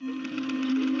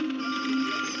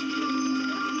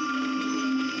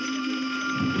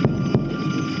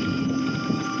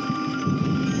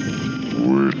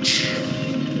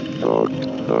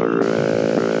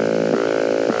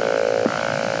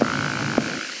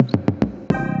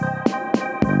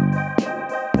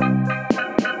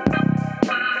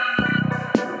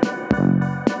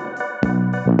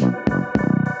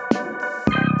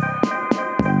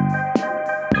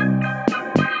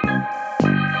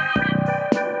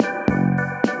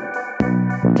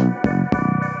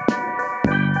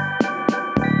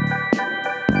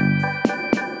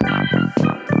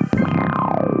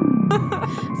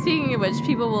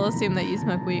people will assume that you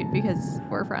smoke weed because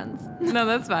we're friends. No,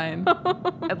 that's fine.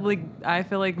 I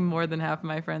feel like more than half of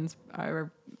my friends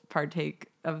are partake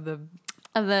of the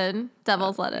Of the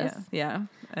devil's lettuce. Yeah.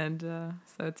 And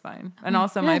so it's fine. And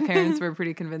also my parents were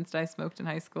pretty convinced I smoked in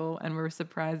high school and were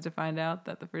surprised to find out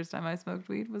that the first time I smoked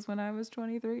weed was when I was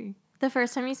 23. The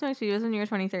first time you smoked weed was when you were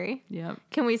 23? Yep.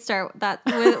 Can we start that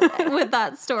with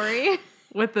that story?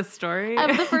 With the story?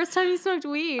 Of the first time you smoked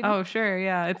weed. Oh, sure.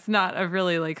 Yeah. It's not a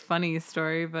really like funny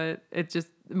story, but it just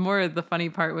more the funny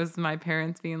part was my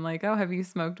parents being like, "Oh, have you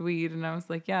smoked weed?" And I was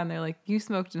like, "Yeah." And they're like, "You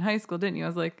smoked in high school, didn't you?" I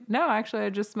was like, "No, actually, I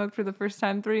just smoked for the first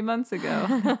time 3 months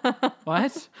ago."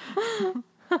 What?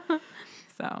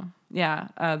 So, yeah,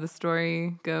 the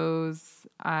story goes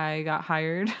I got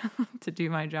hired to do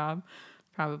my job.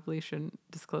 Probably shouldn't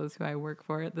disclose who I work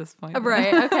for at this point.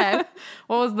 Right. Okay.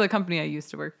 What was the company I used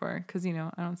to work for? Because,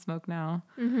 I don't smoke now.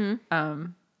 Mm-hmm.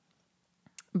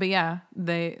 But yeah,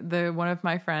 one of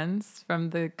my friends from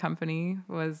the company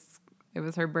it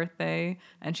was her birthday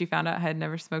and she found out I had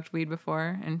never smoked weed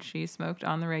before and she smoked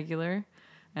on the regular.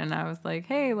 And I was like,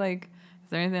 "Hey, like,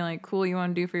 is there anything like cool you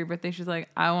want to do for your birthday?" She's like,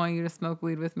 "I want you to smoke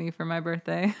weed with me for my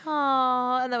birthday."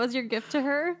 Aw, and that was your gift to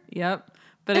her? Yep.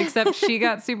 But except she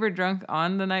got super drunk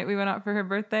on the night we went out for her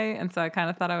birthday. And so I kind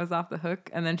of thought I was off the hook.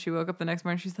 And then she woke up the next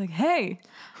morning. She's like, "Hey,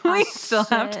 we still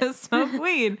have to smoke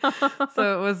weed."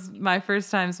 So it was my first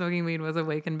time smoking weed was a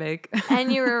wake and bake.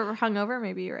 And you were hungover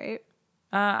maybe, right?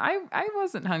 I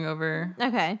wasn't hungover.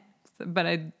 Okay. But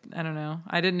I don't know.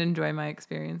 I didn't enjoy my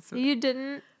experience. You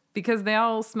didn't? Because they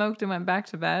all smoked and went back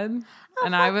to bed.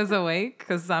 And I was awake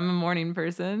because I'm a morning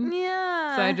person.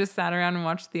 Yeah. So I just sat around and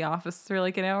watched The Office for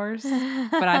like 8 hours.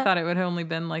 But I thought it would have only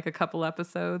been like a couple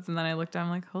episodes. And then I looked down,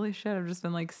 I'm like, holy shit, I've just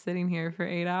been like sitting here for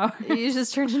 8 hours. You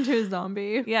just turned into a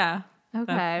zombie. Yeah.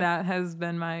 Okay. That has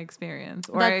been my experience.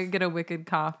 Or I get a wicked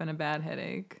cough and a bad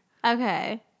headache.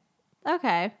 Okay.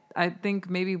 I think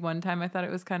maybe one time I thought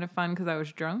it was kind of fun because I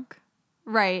was drunk.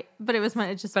 Right. But it was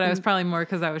fun. But I was probably more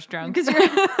because I was drunk. That's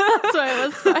why it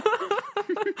was fun.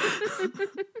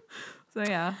 So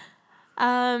yeah.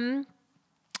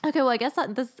 Okay, well, I guess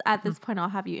at this point, I'll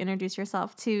have you introduce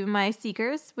yourself to my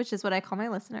seekers, which is what I call my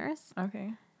listeners.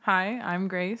 Okay. Hi, I'm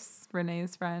Grace,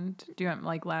 Renee's friend. Do you want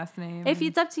like last name? If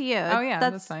it's up to you. Oh yeah,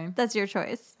 that's fine. That's your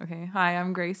choice. Okay. Hi,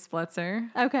 I'm Grace Spletzer.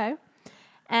 Okay.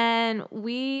 And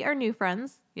we are new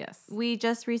friends. Yes. We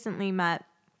just recently met.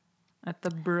 At the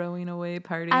Broing Away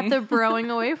party. At the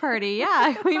Broing Away party,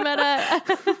 yeah. We met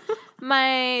at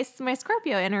my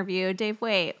Scorpio interview, Dave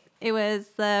Waite. It was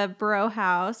the Bro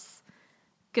House.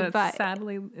 Goodbye. That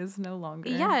sadly is no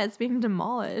longer. Yeah, it's being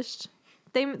demolished.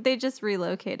 They just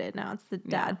relocated now. It's the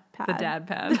dad pad. The dad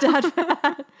pad. The dad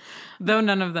pad. Though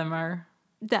none of them are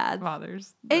dads.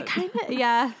 fathers. It kind of,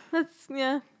 yeah.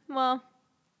 Well,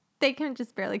 they can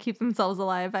just barely keep themselves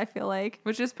alive, I feel like.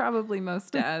 Which is probably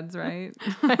most dads, right?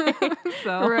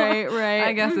 So right.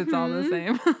 I guess it's all the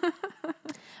same.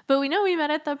 But we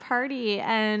met at the party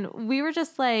and we were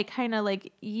just like kind of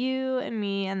like you and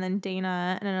me and then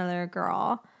Dana and another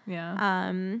girl.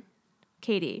 Yeah.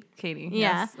 Katie. Yeah.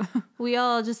 Yes. We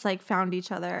all just like found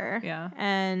each other. Yeah.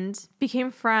 And became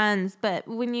friends. But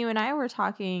when you and I were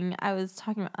talking, I was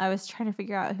trying to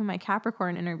figure out who my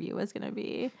Capricorn interview was going to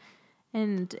be.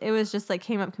 And it was just like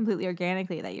came up completely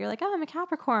organically that you're like, "Oh, I'm a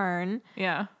Capricorn."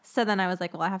 Yeah. So then I was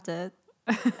like, well, I have to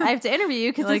interview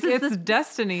you because like it's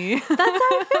destiny. That's how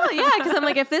I feel. Yeah, because I'm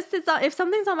like, if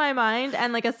something's on my mind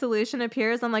and like a solution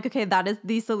appears, I'm like, okay, that is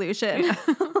the solution. Yeah.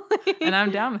 And I'm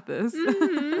down with this.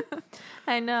 Mm-hmm.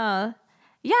 I know.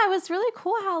 Yeah, it was really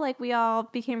cool how like we all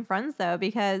became friends though,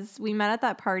 because we met at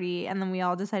that party and then we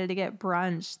all decided to get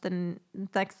brunch the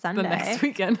next Sunday. The next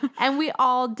weekend. And we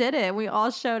all did it. We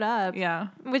all showed up. Yeah.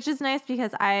 Which is nice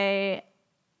because I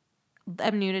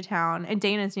am new to town and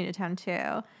Dana's new to town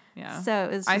too. Yeah. So it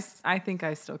was just... I think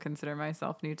I still consider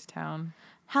myself new to town.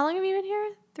 How long have you been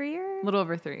here? 3 years? A little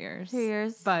over 3 years. 3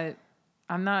 years. But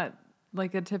I'm not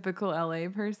like a typical LA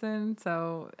person.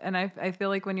 So, and I feel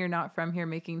like when you're not from here,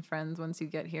 making friends once you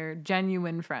get here,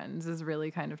 genuine friends is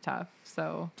really kind of tough.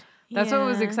 So that's what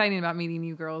was exciting about meeting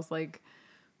you girls. Like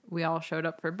we all showed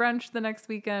up for brunch the next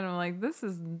weekend. I'm like, this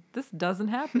doesn't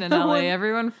happen in LA.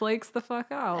 Everyone flakes the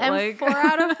fuck out. And like 4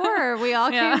 out of 4, we all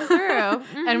came through.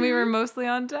 Mm-hmm. And we were mostly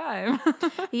on time.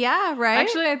 Yeah, right?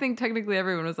 Actually, I think technically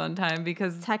everyone was on time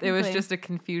because it was just a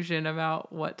confusion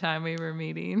about what time we were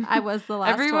meeting. I was the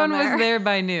last Everyone one there. was there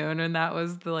by noon, and that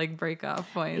was the like breakoff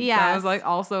point. Yeah, so I was like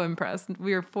also impressed.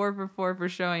 We were 4 for 4 for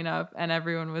showing up, and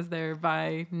everyone was there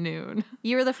by noon.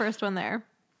 You were the first one there.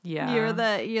 Yeah.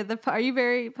 Are you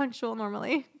very punctual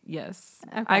normally? Yes.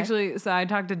 Okay. Actually, so I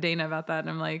talked to Dana about that, and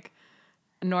I'm like,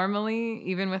 normally,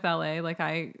 even with LA, like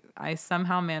I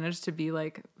somehow manage to be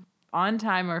like on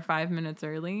time or 5 minutes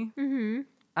early. Mm-hmm.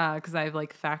 Because I've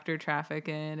like factor traffic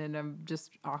in and I'm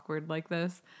just awkward like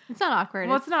this. It's not awkward.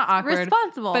 Well, it's not awkward.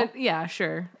 Responsible. But yeah,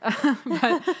 sure.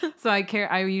 But so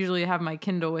I usually have my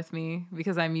Kindle with me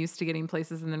because I'm used to getting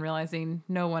places and then realizing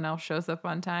no one else shows up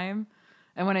on time.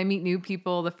 And when I meet new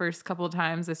people, the first couple of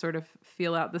times I sort of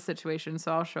feel out the situation.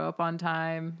 So I'll show up on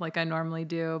time like I normally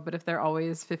do. But if they're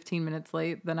always 15 minutes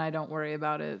late, then I don't worry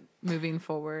about it moving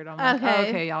forward. I'm like,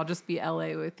 okay, I'll just be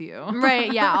LA with you.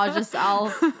 Right. Yeah.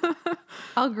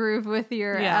 I'll groove with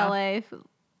your LA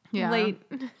late.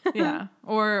 Yeah.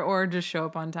 Or just show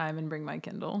up on time and bring my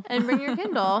Kindle. And bring your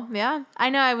Kindle. Yeah. I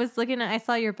know. I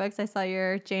saw your books. I saw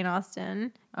your Jane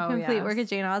Austen. Complete work of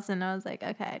Jane Austen. I was like,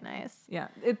 okay, nice. Yeah.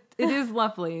 It is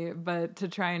lovely, but to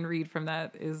try and read from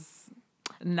that is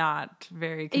not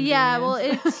very convenient. Yeah, well,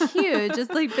 it's huge. It's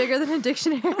like bigger than a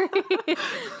dictionary.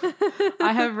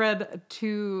 I have read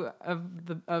 2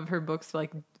 of her books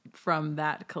like from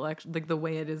that collection, like the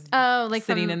way it is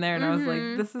sitting in there, and I was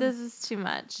like, this is too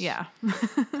much. Yeah.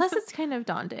 Plus it's kind of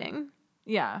daunting.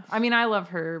 Yeah. I mean, I love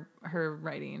her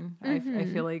writing. Mm-hmm. I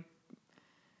feel like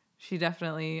she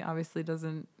definitely obviously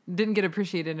didn't get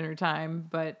appreciated in her time,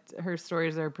 but her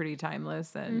stories are pretty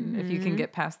timeless, and if you can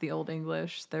get past the Old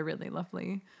English, they're really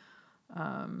lovely.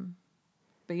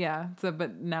 But yeah,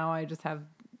 but now I just have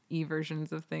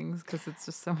e-versions of things because it's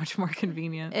just so much more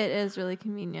convenient. It is really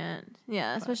convenient.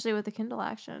 Yeah, especially with the Kindle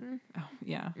action. Oh,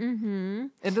 yeah. Mm-hmm.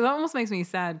 It almost makes me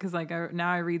sad because like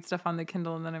now I read stuff on the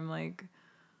Kindle and then I'm like,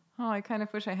 oh, I kind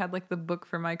of wish I had like the book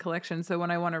for my collection. So when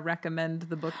I want to recommend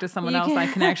the book to someone else, I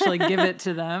can actually give it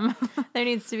to them. There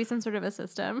needs to be some sort of a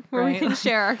system where we can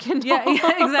share our Kindle. Yeah,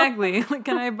 exactly. Like,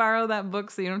 can I borrow that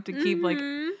book so you don't have to keep like,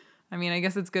 I mean, I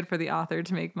guess it's good for the author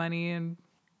to make money, and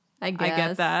I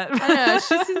get that. I don't know.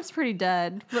 She seems pretty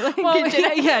dead. But like, well,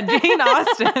 Jane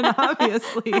Austen,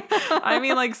 obviously. I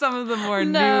mean, like some of the more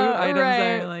new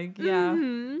items are like, yeah.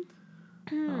 Mm-hmm.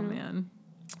 Oh, man.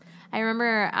 I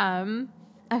remember...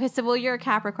 Okay, so you're a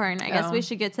Capricorn. I guess we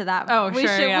should get to that. Oh, we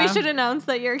should announce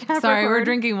that you're a Capricorn. Sorry, we're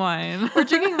drinking wine. We're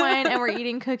drinking wine and we're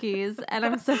eating cookies, and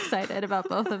I'm so excited about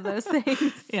both of those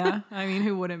things. Yeah, I mean,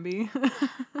 who wouldn't be?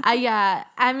 Yeah,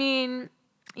 I mean,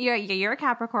 you're a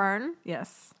Capricorn.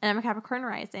 Yes, and I'm a Capricorn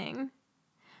rising.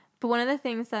 But one of the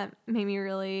things that made me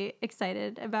really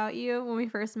excited about you when we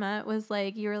first met was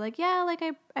like, you were like, yeah, like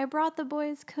I brought the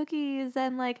boys cookies,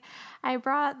 and like I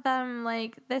brought them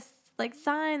like this like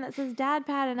sign that says Dad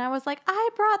Pad, and I was like, I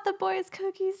brought the boys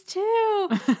cookies too.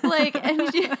 Like,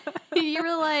 and you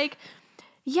were like,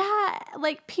 yeah,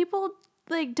 like people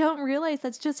like don't realize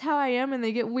that's just how I am, and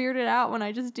they get weirded out when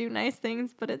I just do nice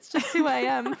things, but it's just who I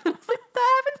am. I was like,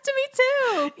 that happens to me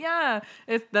too. Yeah,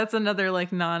 that's another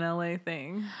like non-LA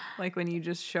thing. Like when you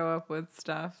just show up with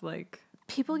stuff, like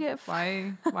people get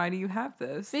why do you have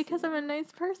this? Because I'm a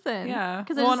nice person. Yeah.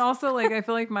 Well, and also like I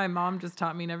feel like my mom just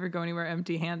taught me never go anywhere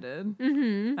empty-handed.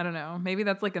 Mm-hmm. I don't know. Maybe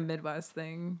that's like a Midwest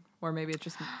thing, or maybe it's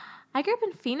just. I grew up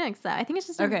in Phoenix, though. I think it's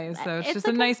just so it's just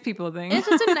like a nice people thing. It's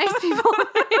just a nice people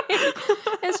thing.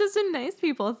 It's just a nice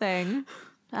people thing.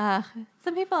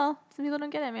 Some people don't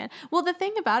get it, man. Well, the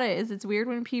thing about it is, it's weird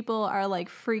when people are like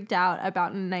freaked out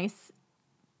about nice.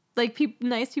 Like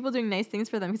nice people doing nice things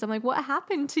for them, because I'm like, what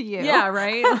happened to you? Yeah,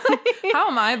 right. How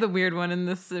am I the weird one in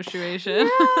this situation?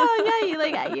 Yeah.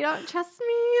 You don't trust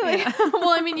me. Like, yeah. Well,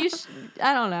 I mean,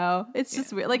 I don't know. It's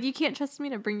just weird. Like, you can't trust me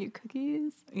to bring you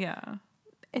cookies. Yeah,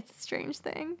 it's a strange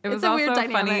thing. It's a weird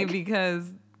dynamic. Funny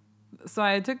because so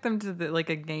I took them to like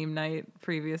a game night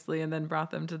previously, and then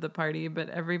brought them to the party. But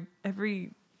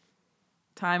every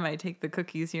time I take the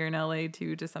cookies here in LA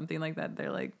to something like that,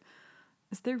 they're like,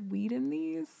 is there weed in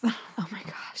these? Oh my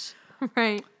gosh.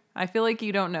 Right. I feel like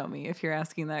you don't know me if you're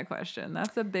asking that question.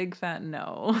 That's a big fat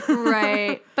no.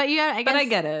 Right. But yeah, I guess. But I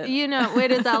get it. You know,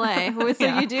 it is LA. So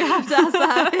you do have to ask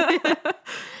that.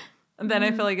 And then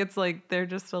I feel like it's like they're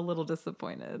just a little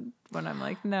disappointed when I'm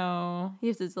like, no. You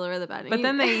have to deliver the bad news. But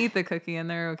then they eat the cookie and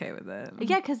they're okay with it.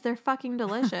 Yeah, because they're fucking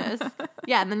delicious.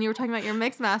 Yeah, and then you were talking about your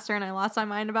mix master, and I lost my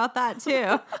mind about that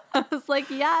too. I was like,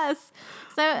 yes.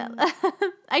 So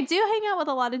I do hang out with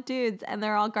a lot of dudes, and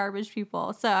they're all garbage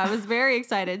people. So I was very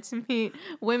excited to meet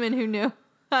women who knew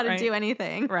how to do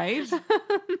anything. Right?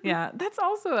 Yeah. That's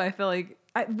also, I feel like,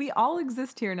 we all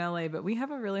exist here in LA, but we have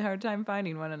a really hard time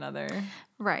finding one another.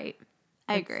 Right.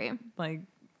 I agree. Like,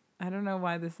 I don't know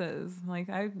why this is. Like,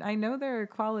 I know there are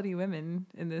quality women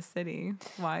in this city.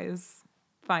 Why is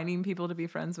finding people to be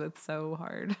friends with so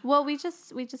hard? Well, we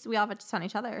all just found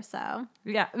each other, so.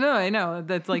 Yeah. No, I know.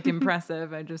 That's, like,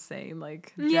 impressive. I'm just saying,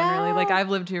 like, generally. Yeah. Like, I've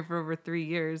lived here for over 3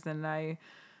 years, and I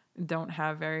don't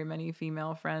have very many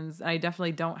female friends. I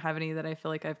definitely don't have any that I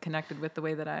feel like I've connected with the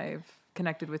way that I've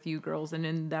connected with you girls.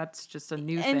 And that's just a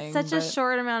new thing. In such a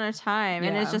short amount of time.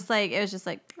 And it's just like, it was just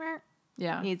like,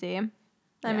 yeah, easy.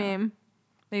 I mean,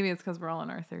 maybe it's because we're all in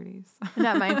our 30s.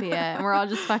 That might be it. And we're all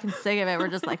just fucking sick of it. We're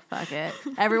just like, fuck it.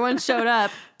 Everyone showed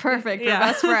up. Perfect. We're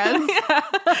best friends.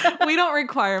 We don't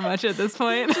require much at this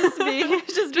point. Just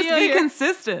be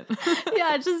consistent.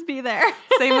 Yeah, just be there.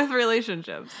 Same with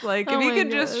relationships. Like, if you could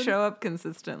just show up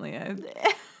consistently.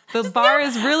 The bar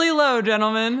is really low,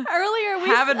 gentlemen. Earlier, we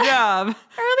have a job.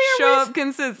 Show up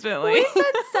consistently. We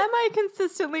said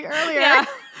semi-consistently earlier. Yeah.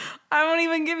 I won't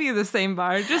even give you the same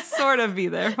bar. Just sort of be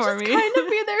there for me. Kind of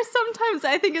be there sometimes.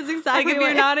 I think is exactly like if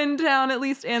you're not in town, at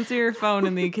least answer your phone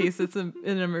in the case it's an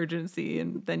emergency,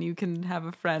 and then you can have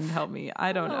a friend help me.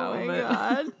 I don't know. Oh my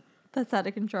God. That's out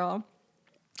of control.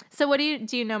 So what do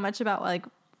you know much about like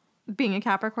being a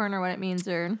Capricorn or what it means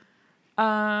or?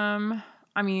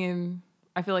 I mean,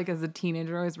 I feel like as a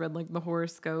teenager, I always read like the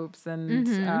horoscopes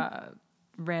and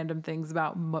random things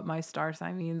about what my star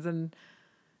sign means. And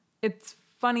it's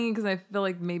funny because I feel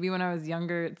like maybe when I was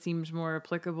younger, it seemed more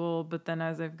applicable. But then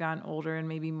as I've gotten older and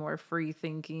maybe more free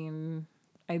thinking,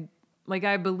 I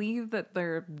believe that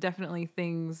there are definitely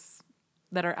things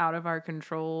that are out of our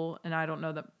control. And I don't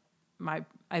know that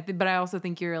but I also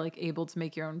think you're like able to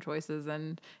make your own choices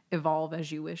and evolve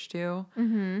as you wish to.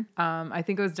 I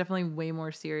think it was definitely way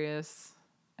more serious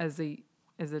as a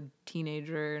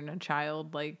teenager and a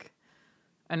child, like,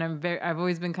 and I've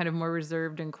always been kind of more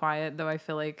reserved and quiet, though I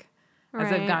feel like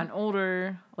as I've gotten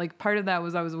older, like part of that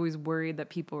was I was always worried that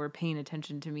people were paying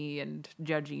attention to me and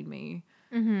judging me.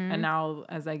 And now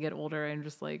as I get older, I'm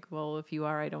just like, well, if you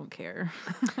are, I don't care.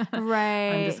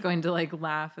 Right. I'm just going to like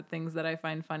laugh at things that I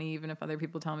find funny, even if other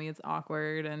people tell me it's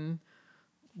awkward, and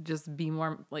just be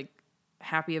more like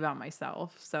happy about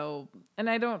myself. So, and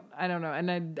I don't know.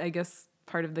 And I guess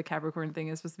part of the Capricorn thing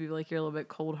is supposed to be like you're a little bit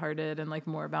cold-hearted and like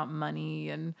more about money.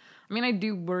 And I mean, I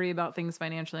do worry about things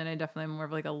financially, and I definitely am more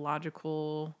of like a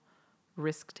logical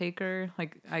risk taker.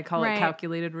 Like I call it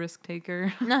calculated risk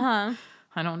taker.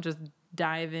 I don't just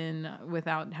dive in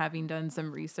without having done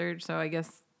some research. So I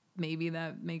guess maybe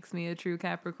that makes me a true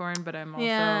Capricorn, but I'm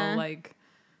also like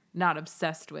not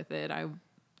obsessed with it.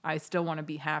 I still want to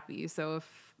be happy. So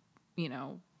if, you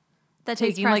know, that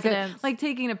takes precedence. Like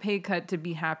taking a pay cut to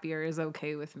be happier is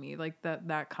okay with me. Like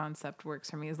that concept works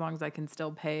for me as long as I can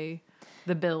still pay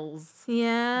the bills.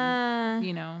 Yeah.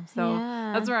 You know, so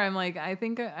that's where I'm like, I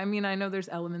know there's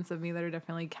elements of me that are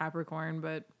definitely Capricorn,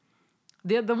 but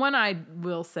the one I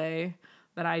will say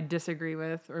that I disagree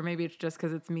with, or maybe it's just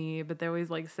because it's me, but they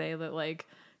always like say that like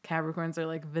Capricorns are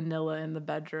like vanilla in the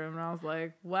bedroom. And I was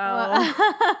like, well.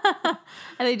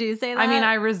 And they do say that? I mean,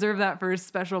 I reserve that for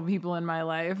special people in my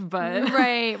life, but.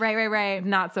 Right.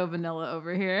 Not so vanilla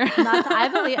over here.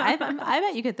 I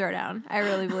bet you could throw down. I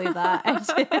really believe that.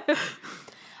 I do.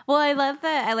 Well, I love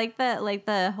that. I like that, like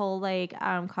the whole like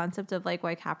concept of like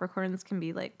why Capricorns can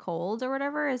be like cold or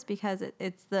whatever is because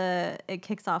it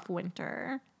kicks off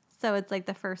winter, so it's like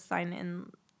the first sign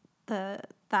in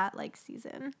that like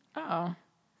season. Oh,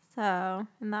 so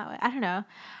in that way, I don't know.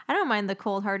 I don't mind the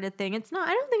cold-hearted thing. It's not.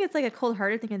 I don't think it's like a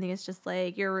cold-hearted thing. I think it's just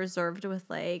like you're reserved with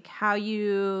like how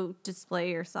you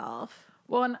display yourself.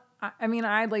 Well, and I mean,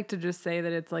 I'd like to just say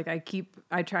that it's like I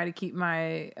try to keep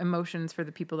my emotions for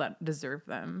the people that deserve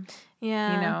them.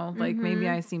 Yeah. You know, like maybe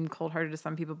I seem cold-hearted to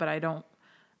some people, but I don't.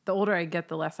 The older I get,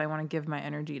 the less I want to give my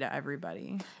energy to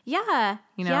everybody. Yeah.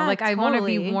 You know, like totally. I want to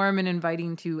be warm and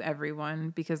inviting to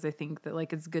everyone because I think that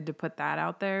like it's good to put that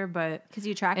out there. But because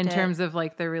you attract in terms of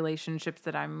like the relationships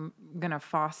that I'm going to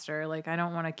foster, like I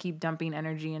don't want to keep dumping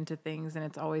energy into things and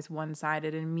it's always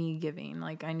one-sided and me giving.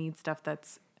 Like I need stuff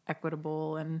that's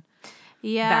equitable and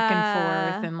back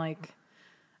and forth. And like,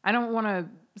 I don't want to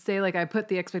say like I put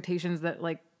the expectations that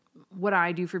like, what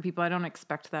I do for people, I don't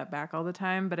expect that back all the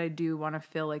time, but I do want to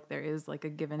feel like there is like a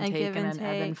give and take and an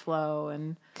ebb and flow.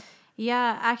 And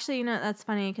yeah, actually, you know, that's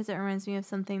funny because it reminds me of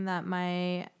something that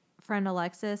my friend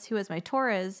Alexis, who was my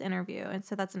Taurus interview, and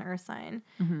so that's an earth sign.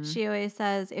 She always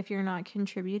says, if you're not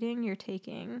contributing, you're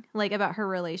taking, like about her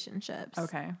relationships.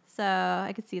 Okay. So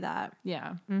I could see that.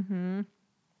 Yeah.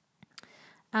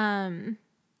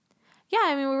 Yeah,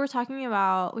 I mean, we were talking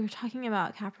about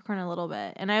Capricorn a little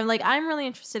bit, and I'm really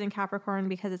interested in Capricorn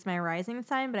because it's my rising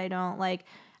sign, but I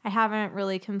haven't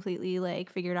really completely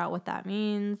like figured out what that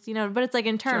means, you know. But it's like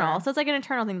internal, so it's like an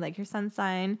internal thing, like your sun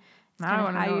sign. I don't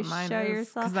want to know what mine is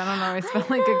because I don't always feel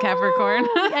like a Capricorn.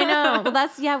 I know. Well,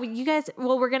 that's you guys.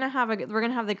 Well, we're gonna have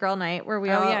the girl night where we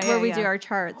do our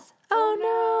charts.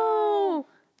 Oh no,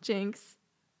 jinx.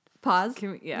 Pause.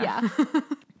 Yeah.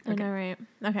 I know, right?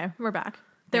 Okay, we're back.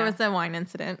 There was a wine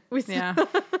incident. Yeah.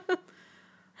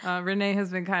 Renee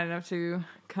has been kind enough to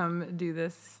come do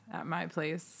this at my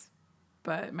place,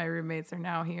 but my roommates are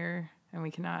now here and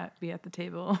we cannot be at the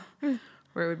table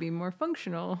where it would be more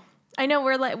functional. I know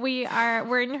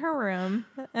we're in her room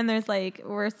and there's we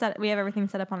have everything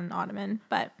set up on an ottoman,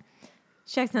 but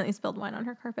she accidentally spilled wine on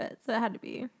her carpet, so it had to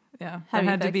be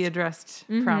had to be addressed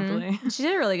promptly. She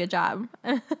did a really good job.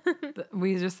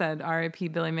 We just said R.I.P.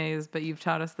 Billy Mays, but you've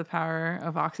taught us the power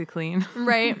of OxyClean.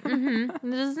 Right.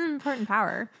 Mm-hmm. This is an important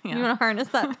power. Yeah. You want to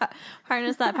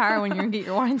harness that power when you get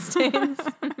your wine stains.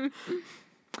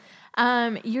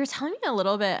 You're telling me a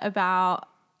little bit about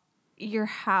your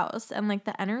house and like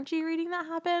the energy reading that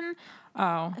happened.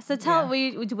 Oh. So will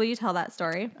you tell that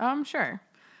story? Sure.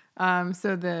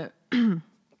 So the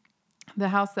the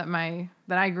house that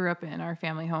I grew up in, our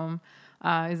family home,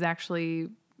 is actually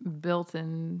built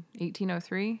in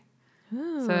 1803.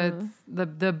 Ooh. So it's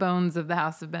the bones of the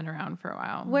house have been around for a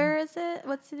while. Where is it?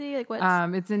 What city? Like what?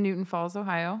 It's in Newton Falls,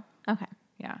 Ohio. Okay.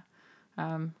 Yeah.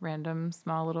 Random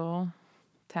small little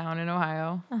town in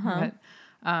Ohio. But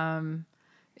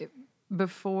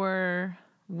before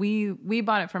we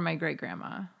bought it from my great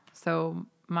grandma. So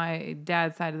my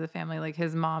dad's side of the family, like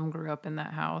his mom grew up in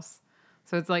that house.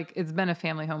 So it's been a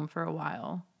family home for a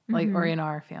while, or in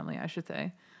our family, I should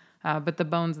say. But the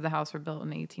bones of the house were built in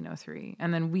 1803.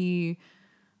 And then we,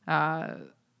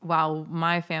 while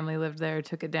my family lived there,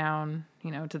 took it down,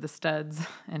 to the studs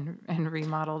and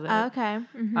remodeled it. Okay.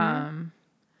 Mm-hmm.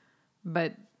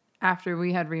 But after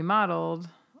we had remodeled,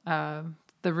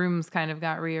 the rooms kind of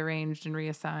got rearranged and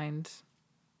reassigned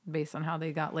based on how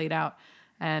they got laid out.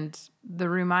 And the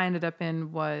room I ended up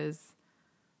in was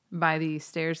by the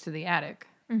stairs to the attic.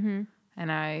 Mm-hmm.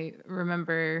 And I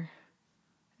remember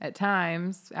at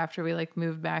times after we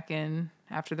moved back in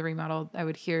after the remodel, I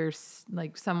would hear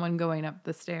someone going up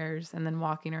the stairs and then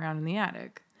walking around in the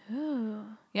attic. Ooh.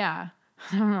 Yeah.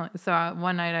 So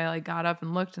one night I got up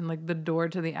and looked and the door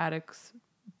to the attic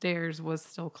stairs was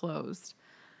still closed.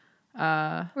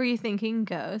 Were you thinking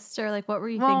ghost or what were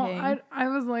you thinking? I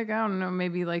was I don't know,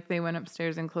 maybe they went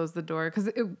upstairs and closed the door because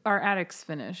our attic's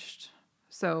finished.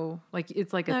 So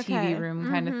it's a TV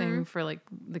room kind of thing for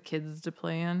the kids to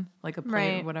play in, a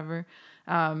play or whatever.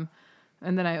 And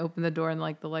then I opened the door and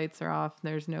the lights are off.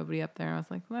 There's nobody up there. And I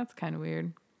was like, well, that's kind of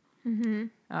weird. Mm-hmm.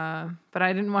 But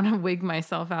I didn't want to wig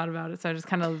myself out about it, so I just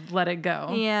kind of let it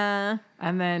go. Yeah.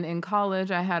 And then in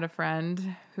college, I had a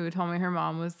friend who told me her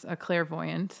mom was a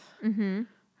clairvoyant. Mm-hmm.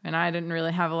 And I didn't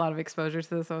really have a lot of exposure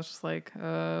to this. I was just like,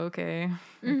 oh, okay,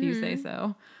 if you say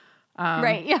so.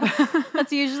 Right. Yeah.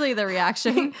 That's usually the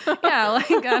reaction. Yeah.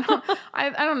 I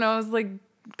don't know. I was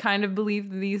kind of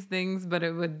believed these things, but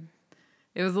it was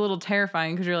a little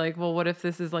terrifying because you're like, well, what if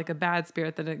this is a bad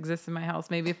spirit that exists in my house?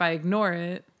 Maybe if I ignore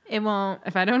it, it won't.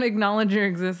 If I don't acknowledge your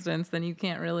existence, then you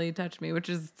can't really touch me, which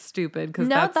is stupid because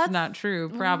that's not true,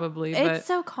 probably. It's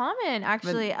so common,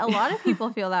 actually. A lot of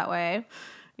people feel that way.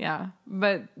 Yeah.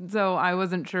 But so I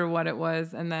wasn't sure what it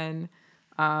was. And then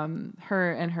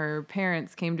her and her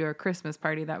parents came to a Christmas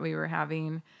party that we were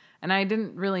having. And I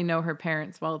didn't really know her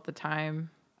parents well at the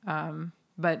time.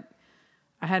 But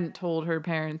I hadn't told her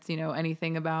parents,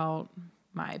 anything about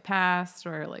my past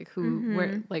or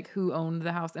who owned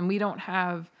the house. And we don't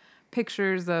have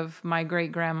pictures of my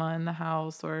great grandma in the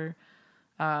house or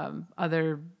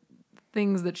other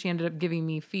things that she ended up giving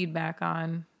me feedback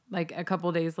on. A couple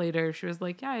of days later, she was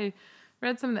like, yeah, I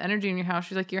read some of the energy in your house.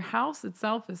 She's like, your house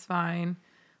itself is fine.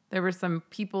 There were some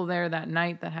people there that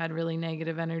night that had really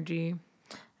negative energy.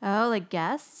 Oh,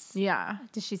 guests? Yeah.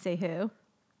 Did she say who?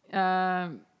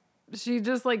 She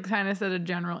just kind of said a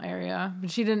general area,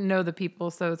 but she didn't know the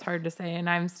people, so it's hard to say. And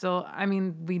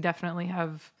we definitely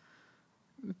have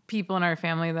people in our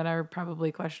family that are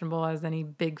probably questionable as any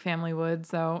big family would.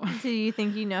 So do you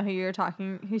think you know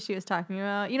who she was talking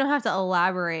about? You don't have to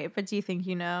elaborate, but do you think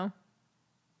you know?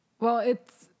 Well,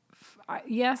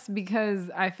 yes, because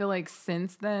I feel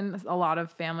since then a lot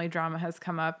of family drama has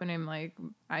come up, and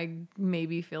I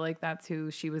maybe feel that's who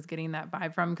she was getting that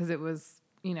vibe from, because it was,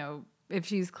 if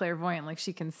she's clairvoyant,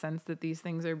 she can sense that these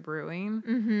things are brewing.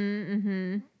 Mm-hmm,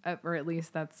 mm-hmm. Or at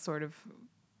least that's sort of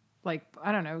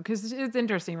I don't know, because it's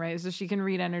interesting, right? So she can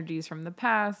read energies from the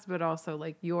past, but also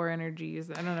your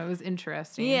energies. I don't know. It was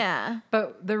interesting. Yeah.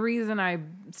 But the reason I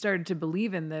started to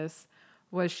believe in this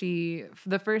was the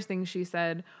first thing she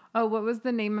said, oh, what was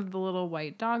the name of the little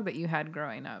white dog that you had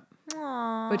growing up?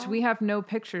 Aww. Which we have no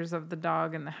pictures of the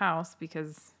dog in the house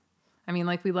because, we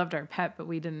loved our pet, but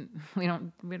we don't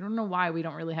know why we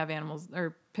don't really have animals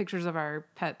or pictures of our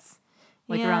pets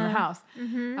around the house.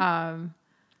 Mm-hmm.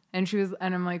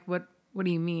 And I'm like, what what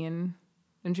do you mean?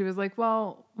 And she was like,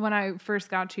 well, when I first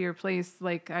got to your place,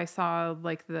 like I saw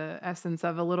like the essence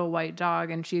of a little white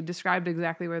dog, and she described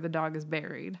exactly where the dog is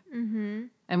buried. Mm-hmm.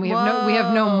 And we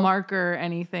have no marker or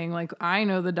anything. Like I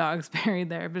know the dog's buried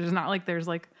there, but it's not like there's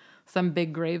like some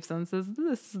big gravestone says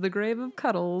this is the grave of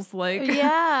Cuddles. Like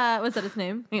yeah, was that his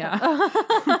name? Yeah,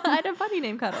 I had a buddy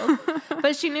named Cuddles,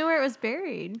 but she knew where it was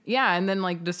buried. Yeah, and then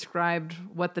like described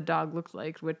what the dog looked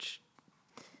like, which.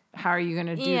 How are you going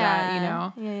to do that, you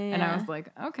know? Yeah. And I was like,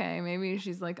 okay, maybe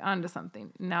she's like onto something.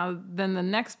 Now, then the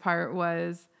next part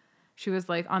was she was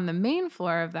like on the main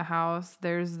floor of the house,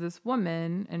 there's this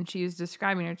woman and she was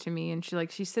describing her to me. And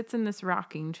she sits in this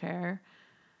rocking chair.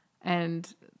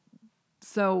 And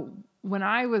so when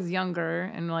I was younger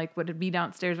and like would be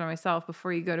downstairs by myself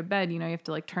before you go to bed, you know, you have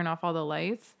to like turn off all the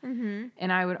lights. Mm-hmm.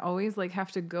 And I would always like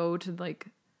have to go to like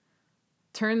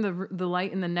turn the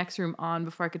light in the next room on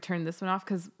before I could turn this one off,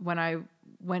 because when I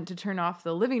went to turn off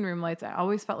the living room lights, I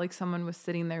always felt like someone was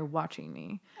sitting there watching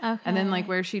me. Okay. And then like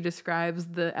where she describes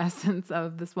the essence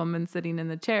of this woman sitting in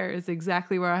the chair is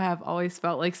exactly where I have always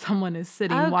felt like someone is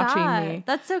sitting watching me.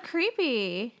 That's so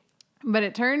creepy. But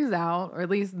it turns out, or at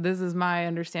least this is my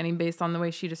understanding based on the way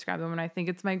she described them, and I think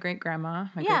it's my great-grandma,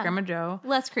 great grandma Jo.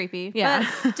 Less creepy, yeah,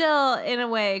 but still in a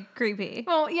way creepy.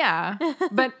 Well, yeah,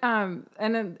 but and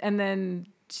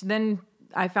then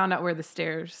I found out where the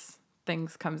stairs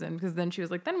things comes in, because then she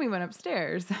was like, then we went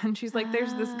upstairs, and she's like,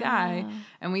 there's this guy,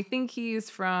 and we think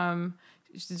he's from.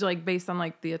 She's like, based on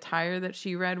like the attire that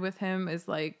she read with him is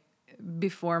like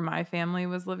before my family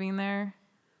was living there.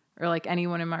 Or like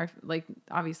anyone in my, like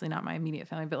obviously not my immediate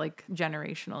family, but like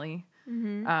generationally.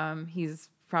 Mm-hmm. He's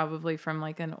probably from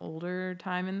like an older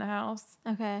time in the house.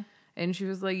 Okay. And she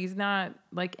was like, he's not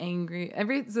like angry.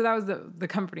 So that was the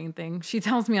comforting thing. She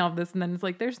tells me all of this, and then it's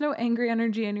like, there's no angry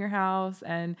energy in your house,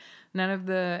 and none of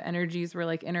the energies were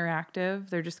like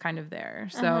interactive. They're just kind of there.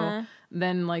 So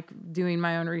then like doing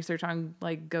my own research on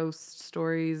like ghost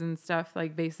stories and stuff,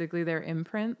 like basically they're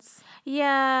imprints.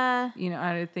 Yeah. You know,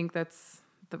 I think that's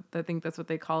what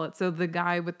they call it. So the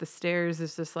guy with the stairs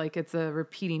is just like, it's a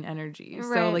repeating energy.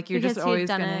 Right, so like you're just always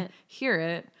going to hear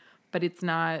it, but it's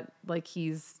not like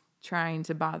he's trying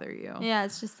to bother you. Yeah,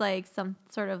 it's just like some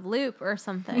sort of loop or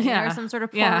something. Yeah. Or some sort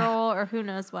of portal or who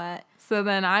knows what. So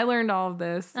then I learned all of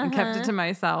this and kept it to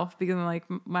myself because I'm like,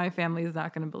 my family is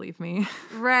not going to believe me.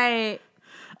 Right.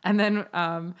 And then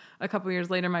a couple years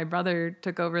later, my brother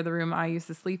took over the room I used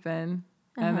to sleep in.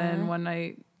 And then one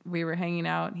night we were hanging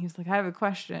out and he was like, I have a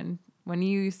question. When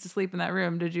you used to sleep in that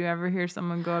room, did you ever hear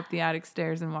someone go up the attic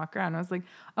stairs and walk around? I was like,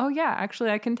 oh yeah, actually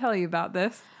I can tell you about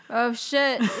this. Oh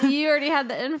shit. You already had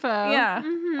the info. Yeah.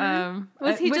 Mm-hmm.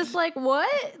 Was he just like, what?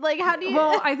 Like, how do you?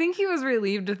 Well, I think he was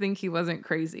relieved to think he wasn't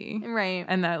crazy. Right.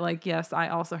 And that like, yes, I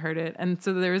also heard it. And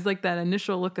so there was like that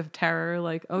initial look of terror,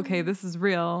 like, okay, this is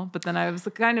real. But then I was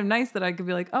kind of nice that I could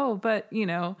be like, oh, but you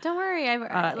know. Don't worry.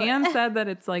 Anne said that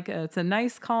it's like, it's a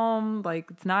nice calm, like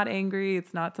it's not angry.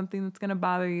 It's not something that's going to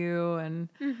bother you. And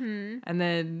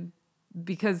then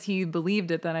because he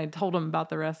believed it, then I told him about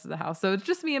the rest of the house. So it's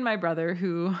just me and my brother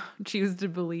who choose to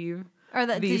believe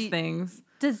these things.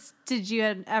 Did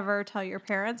you ever tell your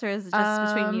parents, or is it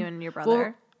just between you and your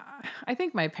brother? Well, I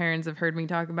think my parents have heard me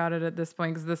talk about it at this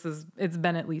point because it's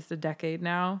been at least a decade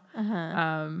now.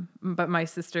 But my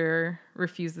sister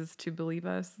refuses to believe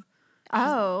us.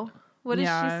 Oh, what does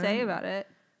she say about it?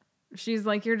 She's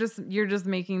like, you're just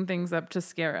making things up to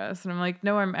scare us. And I'm like,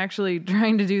 no, I'm actually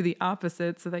trying to do the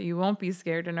opposite so that you won't be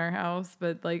scared in our house.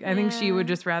 But like, I think she would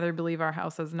just rather believe our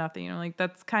house has nothing. I'm like,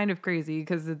 that's kind of crazy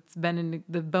because it's been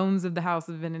the bones of the house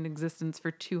have been in existence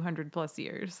for 200 plus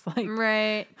years. Like,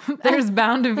 right. There's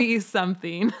bound to be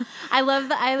something. I love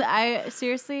that. I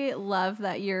seriously love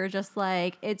that you're just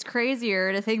like, it's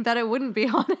crazier to think that it wouldn't be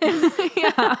haunted.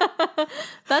 Yeah.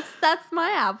 That's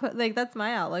my output. Like, that's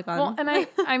my outlook on. Well, and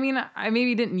I mean, I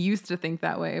maybe didn't used to think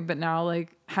that way, but now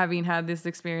like having had this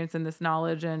experience and this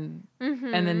knowledge and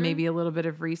then maybe a little bit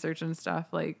of research and stuff,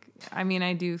 like, I mean,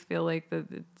 I do feel like that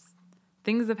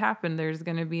things have happened. There's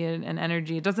going to be an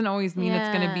energy. It doesn't always mean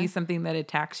it's going to be something that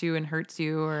attacks you and hurts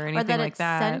you or anything like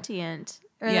that. Or that it's sentient.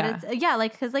 Or that it's,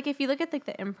 like, because like if you look at like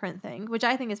the imprint thing, which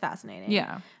I think is fascinating.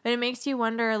 Yeah. But it makes you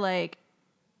wonder, like,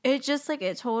 it just like,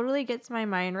 it totally gets my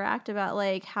mind racked about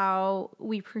like how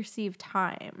we perceive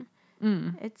time.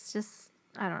 It's just,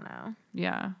 I don't know.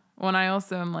 Yeah. Well, and I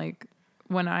also am like,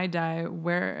 when I die,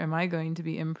 where am I going to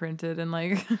be imprinted? And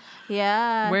like,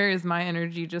 where is my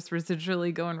energy just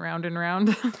residually going round and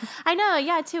round? I know.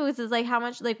 Yeah, too. It's like how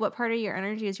much, like what part of your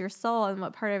energy is your soul and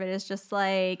what part of it is just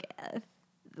like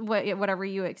whatever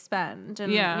you expend.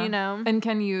 And, you know. And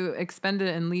can you expend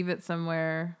it and leave it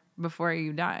somewhere before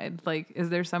you died? Like, is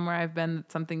there somewhere I've been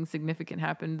that something significant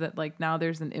happened that like now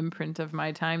there's an imprint of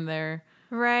my time there,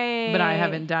 Right. but I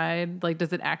haven't died? Like,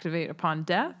 does it activate upon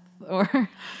death or,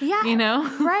 Yeah. you know?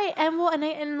 Right. And well,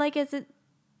 and like, is it,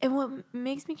 and what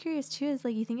makes me curious too is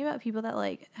like you think about people that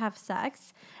like have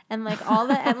sex and like all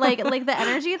the and like the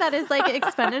energy that is like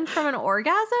expended from an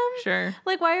orgasm. Sure.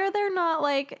 Like, why are there not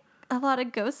like a lot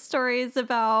of ghost stories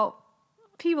about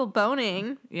people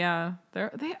boning? Yeah.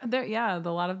 They're yeah, a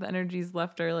lot of the energies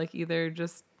left are like either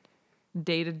just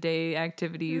day-to-day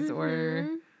activities or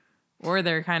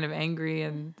they're kind of angry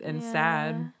and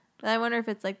sad. I wonder if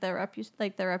it's like the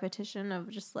repetition of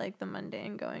just like the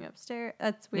mundane going upstairs.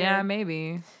 That's weird. Yeah,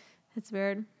 maybe. It's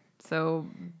weird. So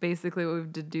basically what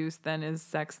we've deduced then is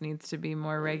sex needs to be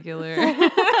more regular. There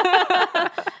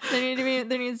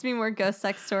needs to be more ghost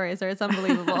sex stories or it's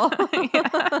unbelievable.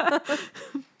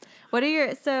 What are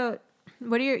your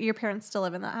parents still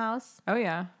live in that house? Oh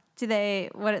yeah. They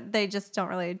just don't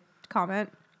really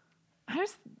comment? I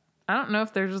don't know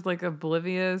if they're just like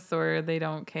oblivious or they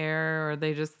don't care or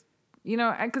they just,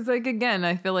 because like, again,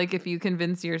 I feel like if you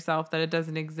convince yourself that it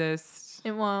doesn't exist,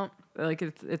 It won't. like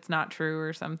it's not true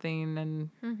or something. And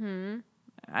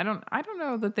I don't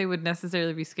know that they would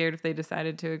necessarily be scared if they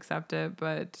decided to accept it,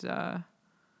 but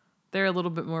they're a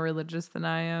little bit more religious than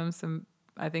I am. So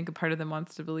I think a part of them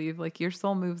wants to believe like your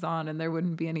soul moves on and there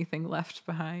wouldn't be anything left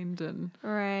behind, and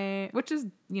Right. which is,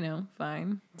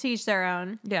 fine. To each their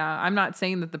own. Yeah, I'm not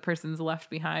saying that the person's left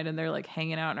behind and they're like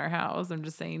hanging out in our house. I'm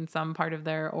just saying some part of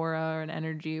their aura or an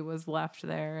energy was left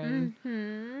there, and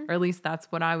or at least that's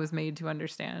what I was made to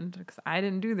understand because I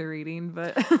didn't do the reading,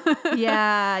 but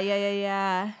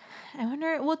Yeah. I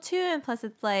wonder. Well, too, and plus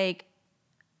it's like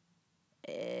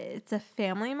it's a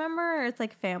family member, or it's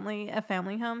like a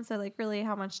family home. So like, really,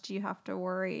 how much do you have to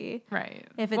worry? right.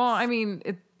 If it's, Well, I mean,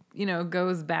 it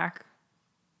goes back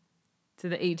to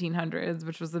the 1800s,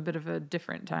 which was a bit of a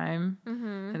different time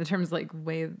in terms of like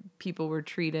way people were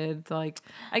treated. So like,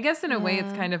 I guess in a way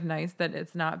it's kind of nice that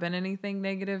it's not been anything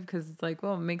negative because it's like,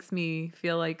 well, it makes me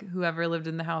feel like whoever lived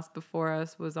in the house before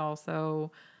us was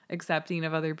also accepting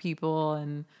of other people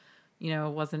and,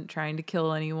 wasn't trying to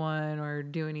kill anyone or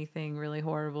do anything really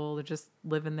horrible to just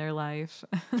live in their life.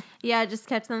 yeah, just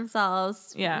catch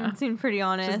themselves. Yeah. It seemed pretty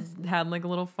honest. Just had like a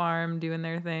little farm doing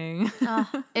their thing.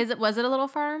 Was it a little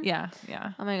farm? Yeah.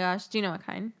 Oh my gosh. Do you know what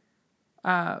kind?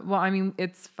 Well, I mean,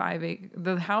 it's 5 acres.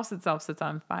 The house itself sits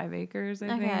on 5 acres,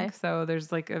 I think. So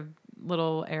there's like a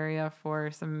little area for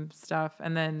some stuff.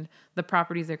 And then the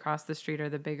properties across the street are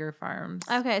the bigger farms.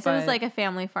 Okay. So it was like a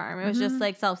family farm. It was just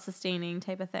like self-sustaining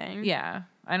type of thing. Yeah.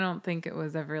 I don't think it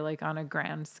was ever like on a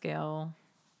grand scale.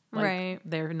 Like, right.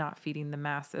 They're not feeding the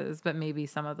masses, but maybe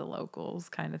some of the locals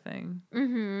kind of thing.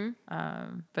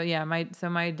 But yeah,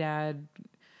 my dad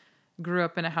grew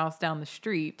up in a house down the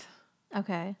street.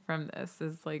 Okay. From this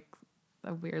is like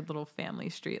a weird little family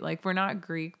street. Like we're not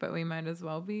Greek, but we might as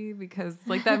well be because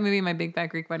like that movie, My Big Fat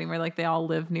Greek Wedding, where like they all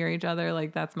live near each other.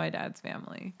 Like that's my dad's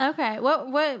family. Okay. What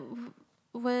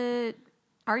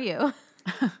are you?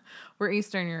 We're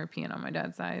Eastern European on my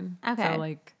dad's side. Okay. So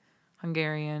like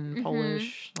Hungarian,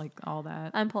 Polish, like all that.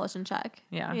 I'm Polish and Czech.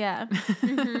 Yeah. Yeah.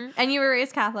 And you were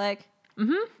raised Catholic.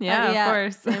 Yeah, of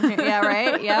course. Yeah,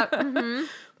 right? Yep.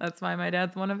 That's why my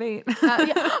dad's one of 8. Yeah.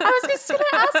 I was just going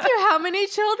to ask you how many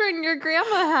children your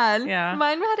grandma had. Yeah.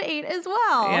 Mine had 8 as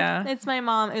well. Yeah. It was my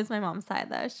mom's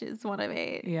side, though. She's one of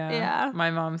 8. Yeah.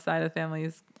 My mom's side of the family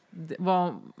is,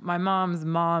 well, my mom's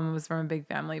mom was from a big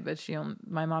family, but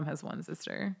my mom has one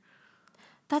sister.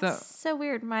 That's so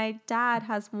weird. My dad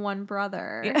has one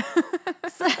brother. Yeah.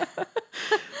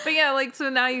 But yeah, like,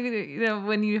 so now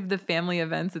when you have the family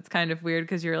events, it's kind of weird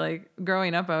because you're like,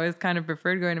 growing up, I always kind of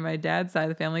preferred going to my dad's side of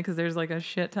the family because there's like a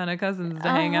shit ton of cousins to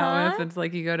hang out with. It's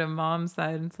like you go to mom's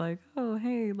side and it's like, oh,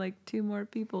 hey, like 2 more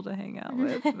people to hang out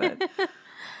with. But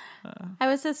I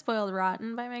was so spoiled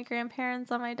rotten by my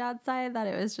grandparents on my dad's side that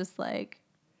it was just like,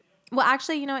 well,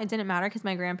 actually, it didn't matter because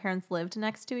my grandparents lived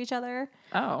next to each other.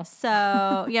 Oh.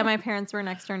 So, yeah, my parents were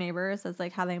next door neighbors. That's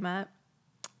like how they met.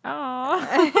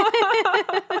 Oh.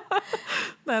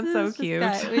 That's so cute.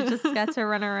 We just got to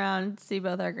run around, see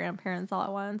both our grandparents all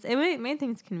at once. It made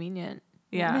things convenient.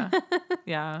 Yeah.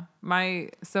 Yeah.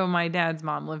 My dad's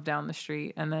mom lived down the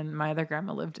street and then my other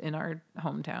grandma lived in our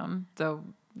hometown. So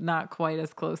not quite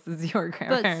as close as your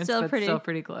grandparents, but still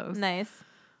pretty close. Nice.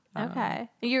 Okay.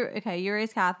 You're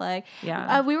raised Catholic.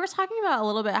 Yeah. We were talking about a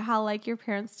little bit how like your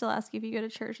parents still ask you if you go to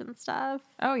church and stuff.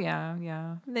 Oh yeah.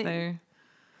 Yeah. They're,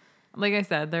 like I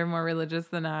said, they're more religious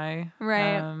than I.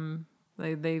 Right.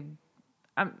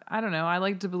 I don't know. I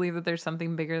like to believe that there's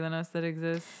something bigger than us that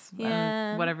exists.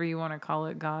 Yeah. And whatever you want to call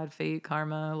it, God, fate,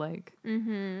 karma, like,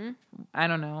 I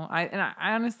don't know. I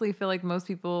honestly feel like most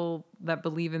people that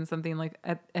believe in something, like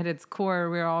at its core,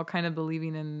 we're all kind of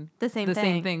believing in The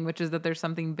same thing, which is that there's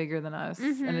something bigger than us.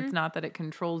 And it's not that it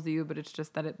controls you, but it's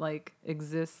just that it like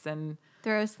exists and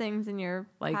throws things in your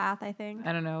like, path, I think.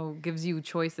 I don't know, gives you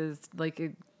choices. Like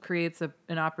it creates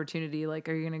an opportunity. Like,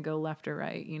 are you going to go left or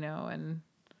right, you know? And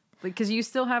like, cause you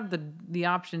still have the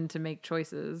option to make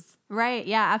choices. Right.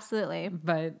 Yeah, absolutely.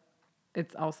 But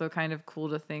it's also kind of cool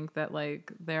to think that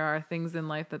like there are things in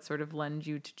life that sort of lend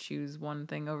you to choose one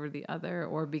thing over the other,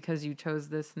 or because you chose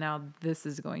this, now this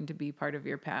is going to be part of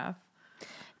your path.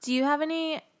 Do you have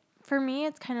any, for me,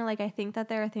 it's kind of like, I think that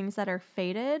there are things that are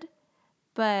fated,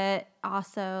 but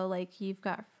also like you've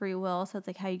got free will. So it's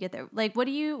like how you get there. Like, what's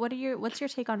your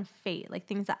take on fate? Like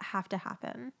things that have to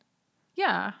happen.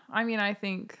 Yeah. I mean, I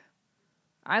think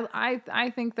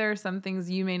I think there are some things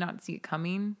you may not see it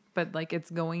coming, but like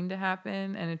it's going to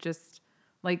happen, and it just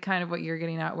like kind of what you're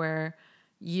getting at, where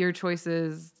your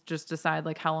choices just decide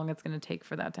like how long it's going to take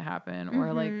for that to happen,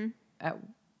 or like at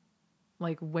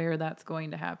like where that's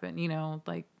going to happen, you know,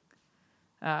 like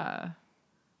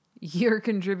you're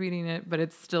contributing it, but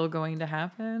it's still going to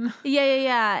happen.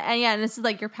 Yeah. And this is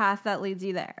like your path that leads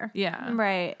you there. Yeah.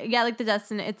 Right. Yeah, like the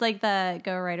destiny. It's like the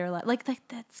go right or left. Like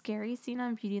that scary scene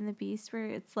on Beauty and the Beast where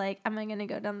it's like, am I going to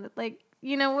go down the, like,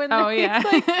 you know, when it's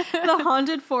like the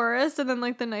haunted forest and then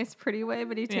like the nice pretty way,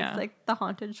 but he takes like the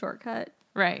haunted shortcut.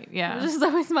 Right. Yeah. Which is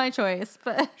always my choice,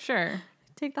 but sure.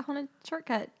 Take the haunted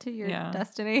shortcut to your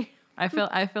destiny. I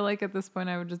feel like at this point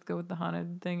I would just go with the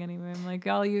haunted thing anyway. I'm like,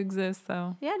 all you exist,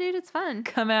 so yeah, dude, it's fun.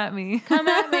 Come at me. Come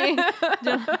at me.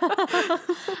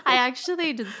 I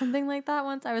actually did something like that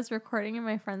once. I was recording in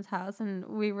my friend's house, and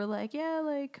we were like,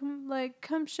 yeah,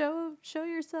 come show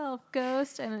yourself,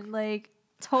 ghost, and it, like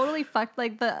totally fucked.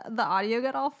 Like the audio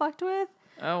got all fucked with.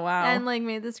 Oh wow! And like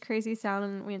made this crazy sound,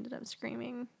 and we ended up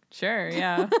screaming. Sure,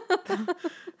 yeah.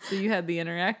 So you had the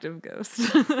interactive ghost.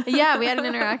 Yeah, we had an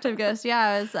interactive ghost.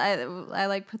 Yeah, I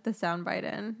like put the sound bite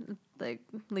in, like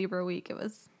Libra week. It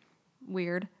was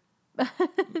weird.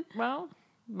 Well,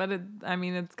 but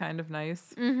it's kind of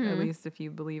nice, at least if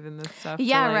you believe in this stuff.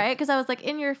 Yeah, like, right? Because I was like,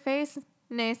 in your face,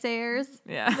 naysayers.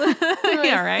 Yeah.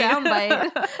 Yeah, right? Sound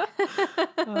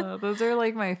bite. Those are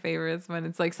like my favorites when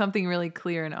it's like something really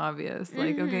clear and obvious.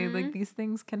 Like, okay, like these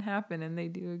things can happen and they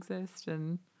do exist,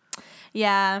 and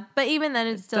yeah, but even then,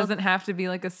 it still doesn't have to be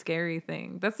like a scary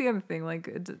thing. That's the other thing. Like,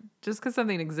 just because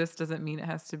something exists doesn't mean it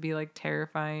has to be like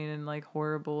terrifying and like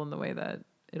horrible in the way that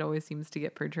it always seems to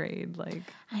get portrayed. Like,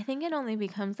 I think it only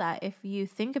becomes that if you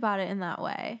think about it in that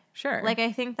way. Sure. Like,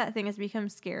 I think that thing has become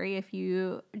scary if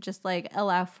you just like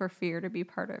allow for fear to be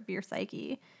part of your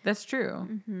psyche. That's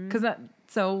true. Because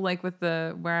like with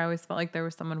where I always felt like there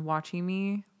was someone watching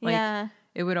me. Like,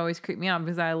 it would always creep me out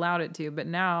because I allowed it to. But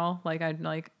now, like,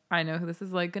 I know who this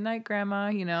is, like, good night, grandma,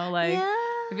 you know, like,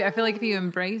 I feel like if you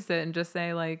embrace it and just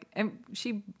say, like, and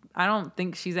I don't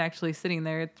think she's actually sitting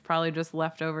there. It's probably just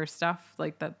leftover stuff,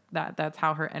 like, that's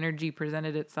how her energy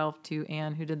presented itself to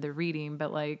Anne, who did the reading,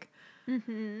 but, like, I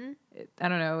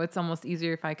don't know, it's almost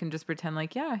easier if I can just pretend,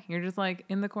 like, yeah, you're just, like,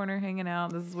 in the corner hanging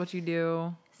out, this is what you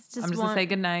do, I'm just gonna say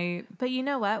good night. But you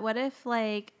know what if,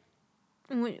 like,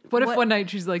 what if one night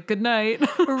she's like, good night?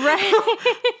 Right.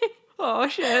 Oh,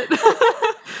 shit.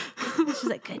 She's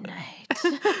like, good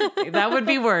night. That would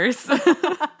be worse.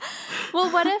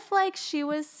 Well, what if, like, she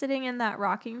was sitting in that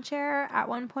rocking chair at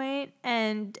one point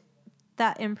and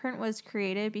that imprint was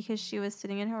created because she was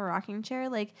sitting in her rocking chair,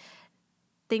 like,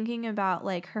 thinking about,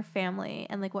 like, her family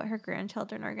and, like, what her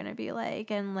grandchildren are going to be like,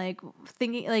 and, like,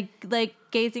 thinking, like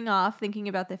gazing off, thinking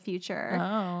about the future.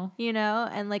 Oh. You know?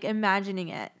 And, like, imagining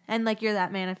it. And, like, you're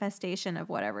that manifestation of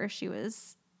whatever she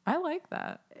was. I like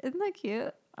that. Isn't that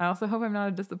cute? I also hope I'm not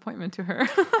a disappointment to her.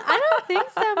 I don't think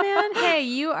so, man. Hey,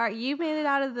 you made it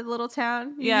out of the little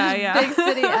town. Yeah. Big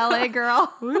city LA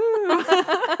girl. Woo.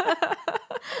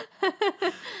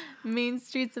 Mean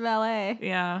streets of LA.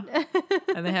 Yeah.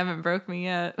 And they haven't broke me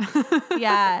yet.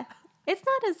 Yeah. It's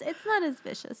not as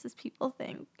vicious as people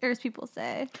think, or as people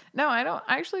say. No, I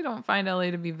actually don't find LA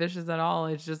to be vicious at all.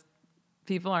 It's just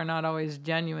people are not always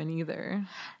genuine either.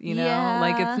 You know? Yeah.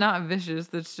 Like, it's not vicious.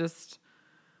 It's just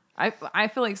I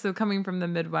feel like, so coming from the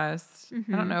Midwest,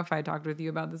 I don't know if I talked with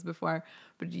you about this before,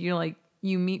 but you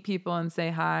meet people and say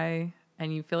hi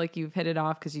and you feel like you've hit it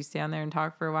off because you stand there and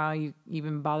talk for a while. You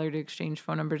even bother to exchange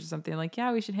phone numbers or something, like,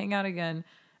 yeah, we should hang out again.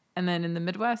 And then in the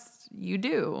Midwest, you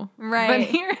do. Right. But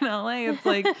here in LA, it's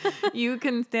like you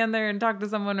can stand there and talk to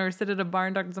someone or sit at a bar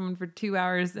and talk to someone for 2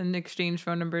 hours and exchange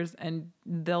phone numbers, and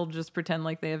they'll just pretend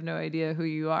like they have no idea who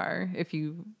you are. If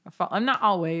you I'm not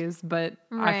always, but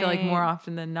I feel like more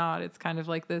often than not, it's kind of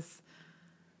like this.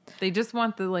 They just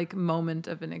want the like moment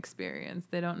of an experience.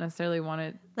 They don't necessarily want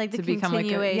it like the to become like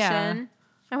continuation. yeah.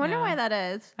 I wonder why that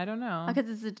is. I don't know. Because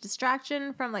it's a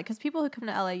distraction from like, because people who come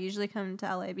to LA usually come to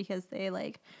LA because they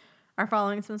like are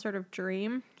following some sort of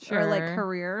dream or like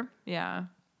career. Yeah.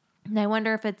 And I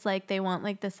wonder if it's like they want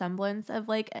like the semblance of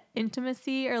like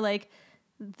intimacy or like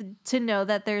to know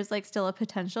that there's like still a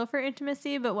potential for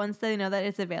intimacy. But once they know that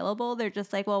it's available, they're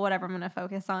just like, well, whatever, I'm going to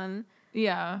focus on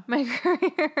my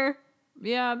career.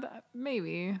 Yeah,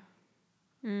 maybe.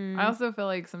 I also feel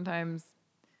like sometimes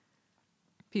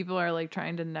people are like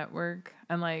trying to network,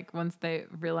 and like once they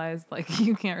realize like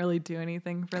you can't really do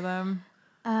anything for them.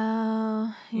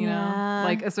 Oh, you know,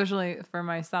 like especially for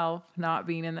myself, not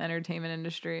being in the entertainment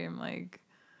industry, I'm like,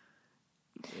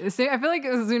 I feel like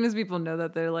as soon as people know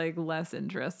that, they're like less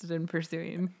interested in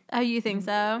pursuing. Oh, you think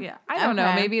so? Yeah, I don't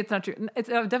know. Maybe it's not true. It's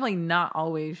definitely not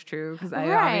always true because I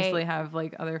obviously have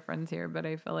like other friends here, but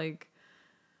I feel like.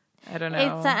 I don't know.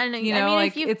 It's that, you know, I mean,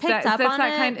 like if you've picked up on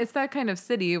it, it's that kind of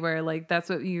city where like that's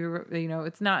what you know.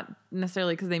 It's not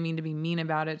necessarily because they mean to be mean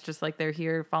about it. It's just like they're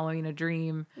here following a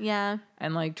dream. Yeah.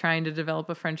 And like trying to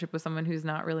develop a friendship with someone who's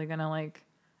not really gonna like,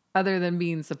 other than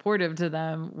being supportive to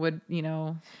them, would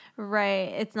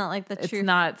Right. It's not like the truth. It's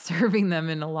not serving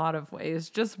them in a lot of ways,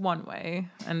 just one way,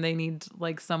 and they need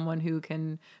like someone who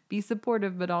can be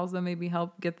supportive, but also maybe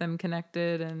help get them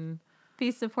connected and. Be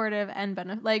supportive and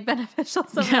beneficial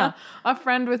somehow. Yeah, a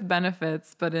friend with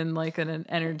benefits, but in like an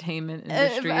entertainment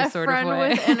industry sort of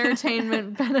way. A friend with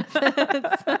entertainment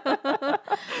benefits.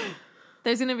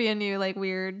 There's gonna be a new like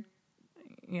weird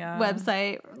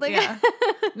website. Like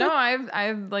No,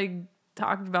 I've like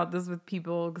talked about this with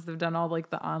people because they've done all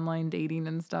like the online dating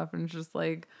and stuff, and it's just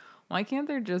like, why can't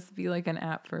there just be like an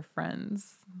app for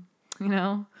friends? You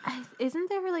know, isn't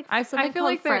there like I feel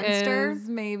like there Friendster? is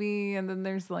maybe, and then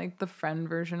there's like the friend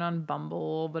version on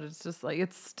Bumble, but it's just like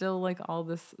it's still like all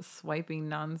this swiping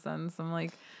nonsense. I'm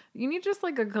like, you need just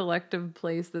like a collective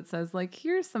place that says like,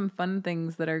 here's some fun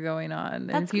things that are going on,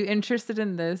 and if you're interested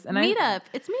in this, and Meetup,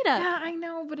 it's Meetup. Yeah, I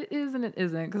know, but it is and it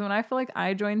isn't, because when I feel like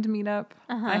I joined Meetup,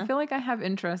 I feel like I have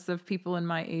interests of people in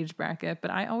my age bracket,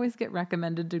 but I always get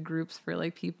recommended to groups for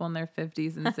like people in their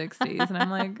 50s and 60s, and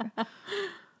I'm like.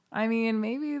 I mean,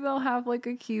 maybe they'll have like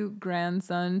a cute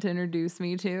grandson to introduce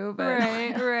me to, but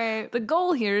right. The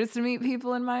goal here is to meet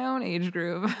people in my own age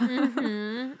group.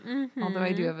 Although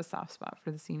I do have a soft spot for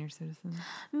the senior citizens.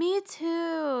 Me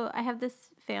too. I have this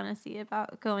fantasy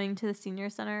about going to the senior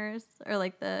centers or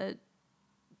like the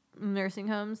nursing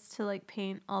homes to like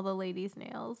paint all the ladies'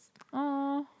 nails.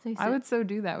 Oh, I would so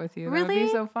do that with you. Really? That would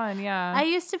be so fun. Yeah. I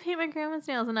used to paint my grandma's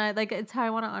nails, and I like it's how I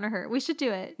want to honor her. We should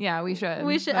do it. Yeah, we should.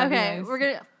 That'd okay, nice. We're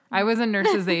gonna. I was a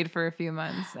nurse's aide for a few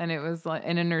months, and it was like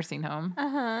in a nursing home.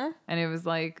 And it was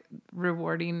like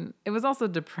rewarding. It was also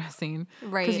depressing,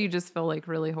 right? Because you just feel like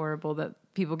really horrible that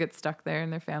people get stuck there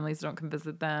and their families don't come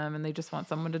visit them, and they just want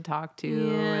someone to talk to.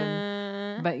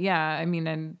 Yeah. But yeah, I mean,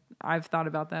 and I've thought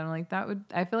about that. I'm like,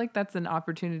 I feel like that's an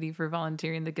opportunity for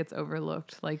volunteering that gets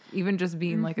overlooked. Like even just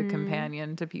being like a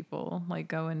companion to people, like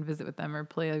go and visit with them or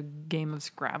play a game of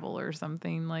Scrabble or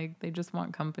something. Like they just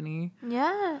want company.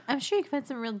 Yeah. I'm sure you can find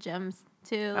some real gems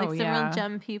too. Like real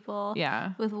gem people.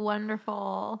 Yeah. With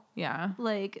wonderful. Yeah.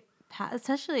 Like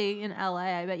especially in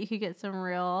LA, I bet you could get some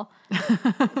real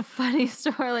funny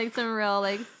story, like some real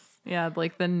like. Yeah,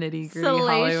 like the nitty gritty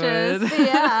Hollywood.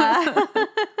 Yeah.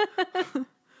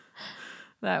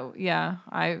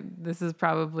 This is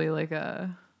probably like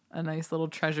a nice little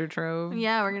treasure trove.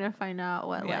 Yeah, we're gonna find out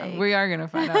what we are gonna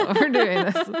find out what we're doing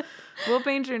this. We'll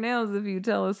paint your nails if you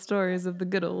tell us stories of the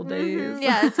good old days.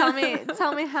 Yeah, tell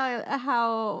me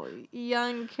how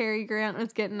young Cary Grant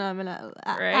was getting them and at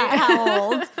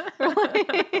how old.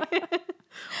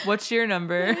 What's your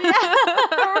number? Yeah,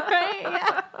 right.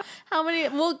 Yeah. How many?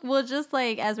 We'll just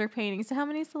like as we're painting. So how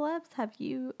many celebs have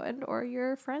you and or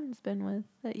your friends been with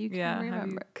that you can remember? Have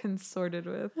you consorted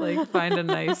with? Like find a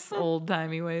nice old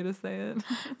timey way to say it.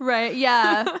 Right.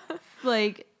 Yeah.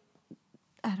 Like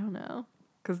I don't know.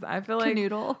 Because I feel like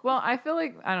Canoodle. Well, I feel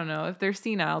like I don't know if they're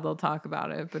senile, they'll talk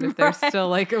about it. But if they're still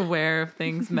like aware of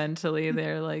things mentally,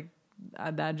 they're like.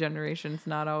 That generation's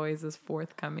not always as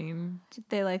forthcoming.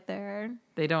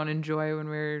 They don't enjoy when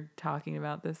we're talking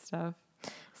about this stuff.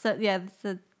 So yeah,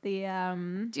 the Do you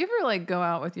ever like go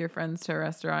out with your friends to a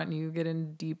restaurant and you get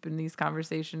in deep in these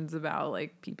conversations about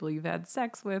like people you've had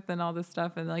sex with and all this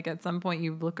stuff, and like at some point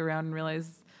you look around and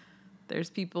realize there's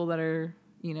people that are,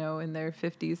 you know, in their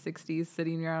 50s, 60s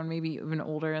sitting around, maybe even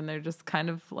older, and they're just kind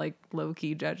of like low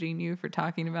key judging you for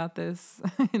talking about this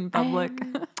in public?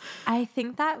 I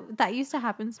think that used to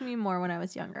happen to me more when I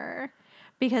was younger.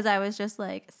 Because I was just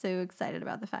like so excited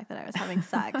about the fact that I was having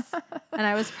sex, and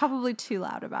I was probably too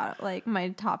loud about it, like my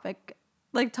topic,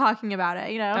 like talking about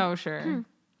it, you know. Oh, sure.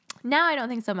 Now I don't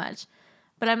think so much,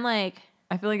 but I'm like,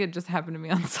 I feel like it just happened to me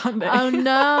on Sunday. oh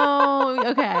no.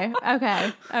 Okay.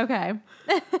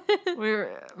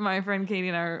 My friend Katie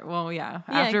and I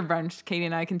after brunch, Katie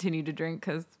and I continued to drink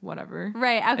because whatever.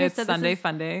 Right. Okay. It's so Sunday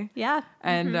fun day. Yeah.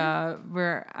 And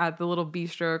we're at the little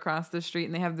bistro across the street,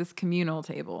 and they have this communal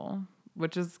table,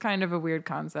 which is kind of a weird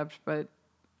concept, but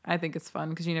I think it's fun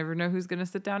because you never know who's going to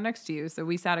sit down next to you. So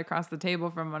we sat across the table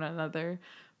from one another,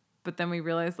 but then we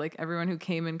realized like everyone who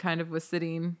came in kind of was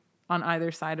sitting on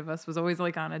either side of us was always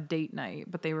like on a date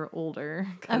night, but they were older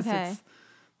because it's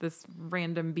this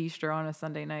random bistro on a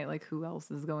Sunday night. Like who else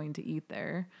is going to eat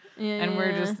there? Yeah. And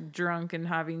we're just drunk and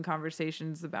having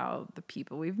conversations about the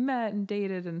people we've met and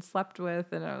dated and slept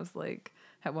with. And I was like,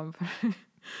 at one point,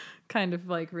 kind of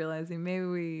like realizing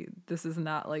maybe this is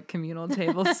not like communal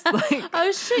tables. Like,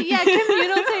 oh shit! Yeah,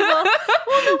 communal table.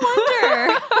 Well, no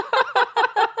wonder.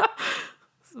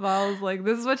 So I was like,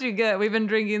 "This is what you get. We've been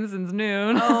drinking since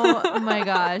noon." Oh my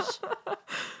gosh,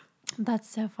 that's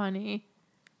so funny.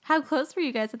 How close were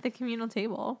you guys at the communal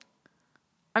table?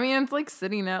 I mean, it's like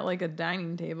sitting at like a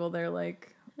dining table. They're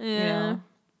like, you know,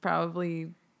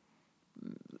 probably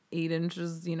 8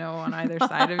 inches, you know, on either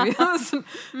side of you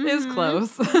is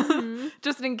close.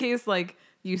 Just in case, like,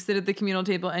 you sit at the communal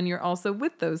table and you're also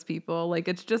with those people. Like,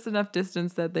 it's just enough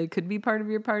distance that they could be part of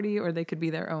your party or they could be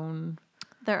their own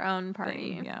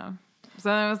party. Thing. Yeah. So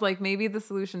I was like, maybe the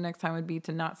solution next time would be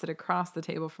to not sit across the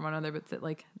table from one another, but sit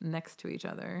like next to each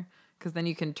other. Because then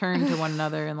you can turn to one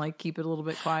another and like keep it a little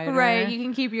bit quieter. Right. You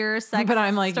can keep your sex But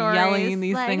I'm like stories, yelling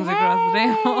these like, things across the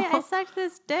table. I sucked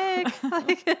this dick.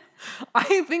 Like,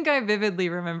 I think I vividly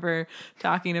remember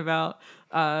talking about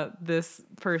this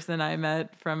person I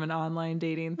met from an online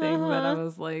dating thing that I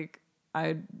was like,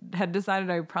 I had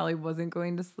decided I probably wasn't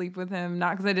going to sleep with him.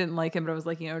 Not because I didn't like him, but I was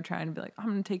like, you know, trying to be like, I'm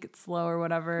going to take it slow or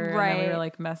whatever. Right. And then we were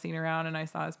like messing around and I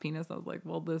saw his penis. I was like,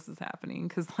 well, this is happening.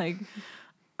 Because like,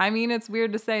 I mean, it's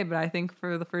weird to say, but I think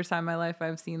for the first time in my life,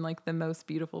 I've seen like the most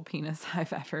beautiful penis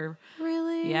I've ever.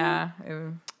 Really? Yeah.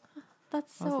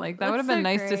 That's so. I was like, that would have been so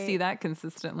nice great. to see that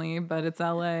consistently, but it's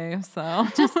LA, so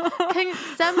just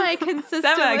semi-consistent.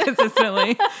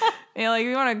 Semi-consistently. Yeah, like if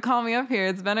you want to call me up here,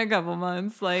 it's been a couple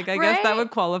months. Like I guess that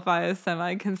would qualify as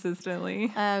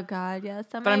semi-consistently. Oh God, yeah.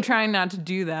 But I'm trying not to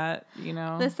do that, you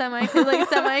know. The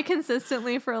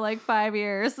semi-consistently for like 5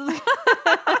 years.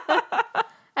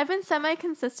 I've been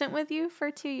semi-consistent with you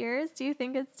for 2 years. Do you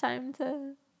think it's time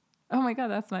to? Oh my God,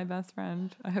 that's my best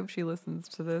friend. I hope she listens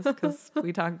to this because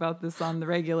we talk about this on the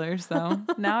regular. So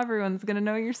now everyone's going to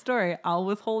know your story. I'll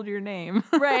withhold your name.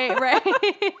 Right.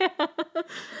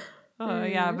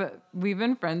 Yeah, but we've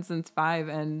been friends since 5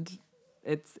 and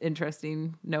it's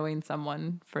interesting knowing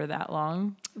someone for that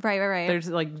long. Right. There's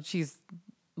like, she's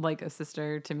like a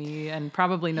sister to me and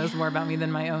probably knows more about me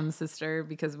than my own sister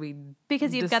because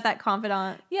you've got that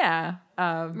confidant. Yeah.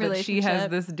 But she has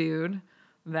this dude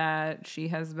that she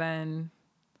has been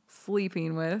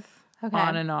sleeping with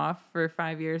on and off for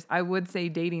 5 years. I would say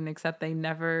dating, except they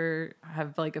never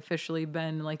have like officially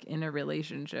been like in a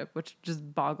relationship, which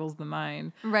just boggles the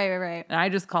mind. Right. And I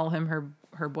just call him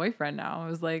her boyfriend now. I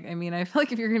was like, I mean, I feel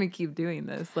like if you're going to keep doing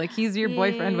this, like he's your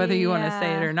boyfriend, whether you want to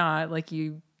say it or not, like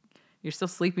you're still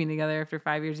sleeping together after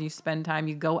 5 years and you spend time,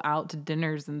 you go out to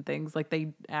dinners and things. Like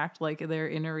they act like they're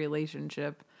in a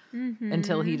relationship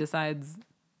until he decides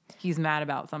he's mad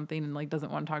about something and like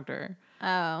doesn't want to talk to her.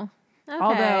 Oh, okay.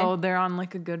 Although they're on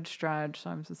like a good stretch, so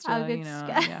I'm just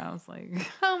yeah, I was like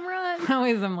home run.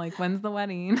 Always I'm like, when's the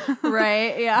wedding?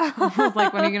 Right, yeah. I was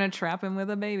like, when are you gonna trap him with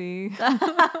a baby?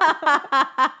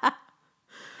 I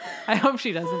hope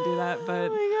she doesn't do that,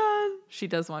 but she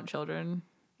does want children.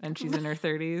 And she's in her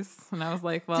 30s. And I was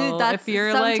like, well, dude, if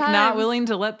you're like not willing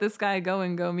to let this guy go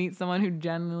and go meet someone who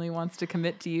genuinely wants to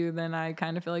commit to you, then I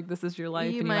kind of feel like this is your life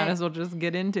and you might as well just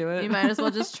get into it. You might as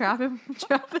well just trap him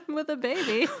with a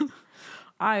baby.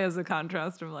 I, as a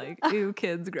contrast, am like, ew,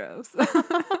 kids, gross.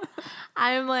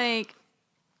 I'm like,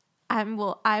 I'm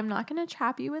not going to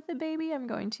trap you with a baby. I'm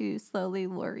going to slowly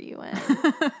lure you in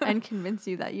and convince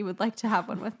you that you would like to have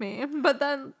one with me. But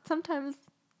then sometimes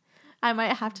I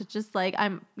might have to just like, I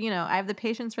have the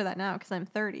patience for that now because I'm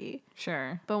 30.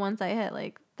 Sure. But once I hit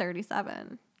like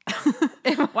 37,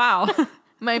 Wow.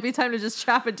 might be time to just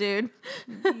trap a dude.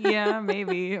 Yeah,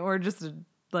 maybe. Or just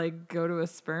like go to a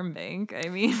sperm bank. I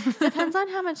mean, Depends on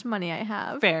how much money I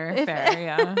have. fair,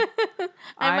 yeah.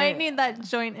 I might need that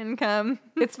joint income.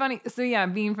 It's funny. So yeah,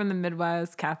 being from the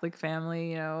Midwest, Catholic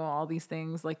family, all these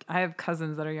things. Like I have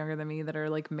cousins that are younger than me that are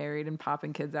like married and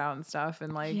popping kids out and stuff.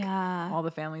 And like all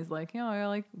the families like, you're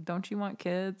like, don't you want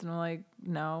kids? And I'm like,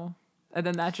 no. And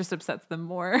then that just upsets them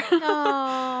more.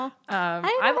 No.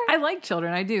 I like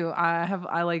children. I do.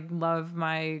 I like love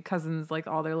my cousins, like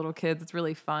all their little kids. It's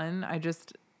really fun.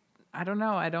 I don't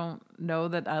know. I don't know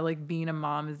that I like being a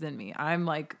mom is in me. I'm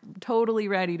like totally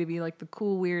ready to be like the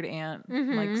cool, weird aunt.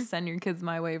 Like send your kids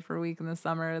my way for a week in the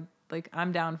summer. Like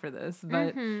I'm down for this.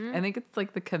 But I think it's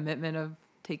like the commitment of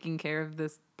taking care of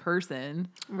this person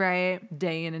right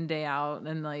day in and day out.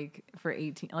 And like for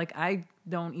 18, like I'm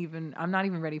not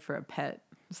even ready for a pet.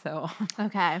 So,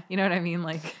 okay. You know what I mean?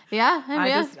 Like, yeah,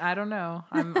 I don't know.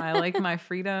 I like my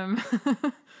freedom.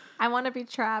 I want to be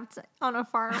trapped on a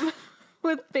farm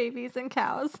with babies and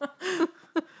cows.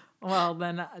 Well,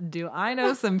 then do I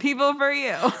know some people for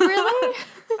you? Really?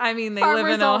 I mean, they Farmers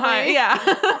live in Ohio. only.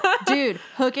 Yeah. Dude,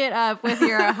 hook it up with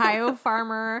your Ohio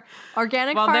farmer.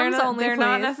 Organic farms only, they're please.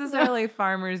 not necessarily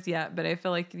farmers yet, but I feel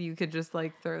like you could just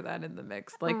like throw that in the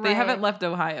mix. Like they haven't left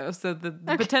Ohio, so the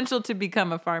potential to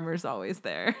become a farmer is always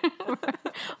there.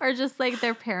 Or just like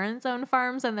their parents own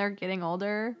farms and they're getting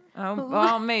older. Oh,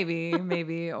 well,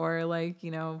 maybe. Or like,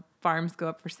 farms go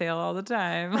up for sale all the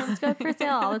time. Farms go up for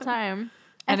sale all the time.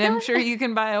 And I'm sure you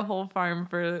can buy a whole farm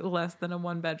for less than a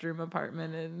 1-bedroom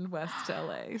apartment in West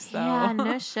LA. So yeah,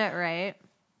 no shit, right?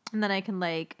 And then I can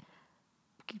like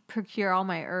procure all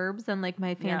my herbs and like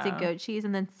my fancy goat cheese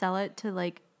and then sell it to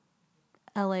like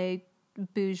LA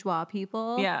bourgeois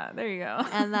people. Yeah, there you go.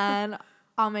 And then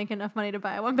I'll make enough money to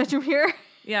buy a 1-bedroom here.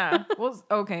 Yeah. Well,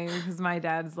 okay, because my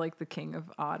dad's like the king of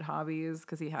odd hobbies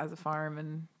because he has a farm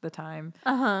and the time.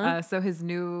 So his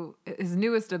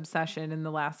newest obsession in the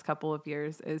last couple of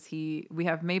years is we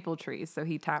have maple trees. So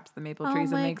he taps the maple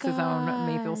trees and makes his own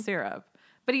maple syrup.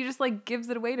 But he just like gives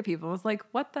it away to people. It's like,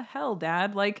 what the hell,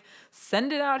 Dad? Like,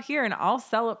 send it out here and I'll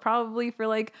sell it probably for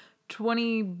like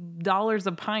 $20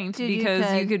 a pint. Dude,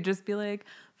 because you could just be like,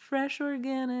 fresh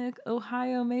organic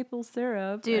Ohio maple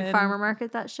syrup. Dude, farmer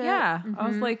market that shit. Yeah. I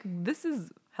was like,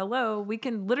 we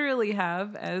can literally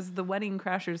have, as the Wedding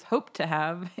Crashers hope to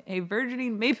have, a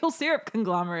burgeoning maple syrup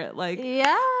conglomerate. Like,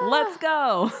 yeah, let's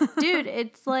go. Dude,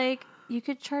 it's like you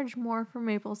could charge more for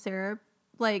maple syrup,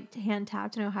 like hand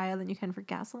tapped in Ohio, than you can for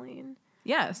gasoline.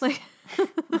 Yes. Like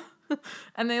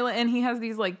and he has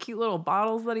these like cute little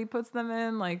bottles that he puts them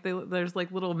in. Like there's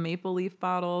like little maple leaf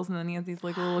bottles, and then he has these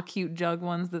like little cute jug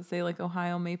ones that say like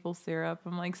Ohio maple syrup.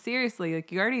 I'm like, seriously,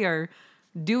 like you already are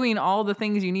doing all the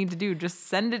things you need to do. Just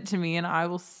send it to me and I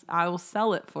will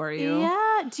sell it for you. Yeah.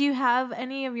 Do you have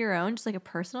any of your own, just like a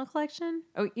personal collection?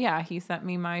 Oh yeah, he sent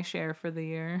me my share for the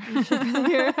year.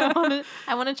 I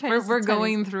want to try. We're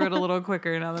going through it a little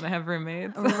quicker now that I have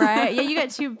roommates. Right. Yeah, you got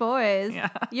 2 boys. Yeah.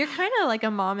 You're kind of like a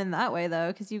mom in that way though,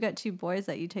 because you got 2 boys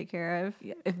that you take care of.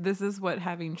 Yeah, if this is what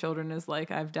having children is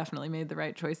like, I've definitely made the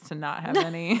right choice to not have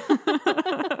any.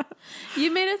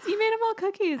 You made them all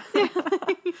cookies.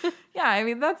 Yeah, I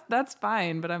mean that's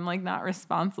fine, but I'm like not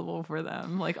responsible for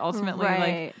them. Like ultimately,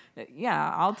 like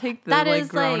yeah, I'll take the like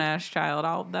grown ass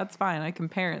child. That's fine. I can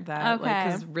parent that. Okay. Like,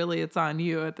 because really, it's on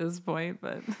you at this point.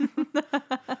 But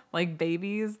like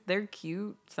babies, they're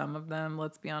cute. Some of them.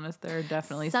 Let's be honest. There are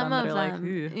definitely some that are like,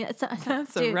 ooh, yeah,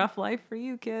 that's a rough life for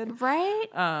you, kid. Right.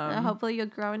 Hopefully, you'll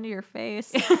grow into your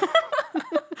face.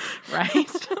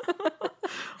 Right.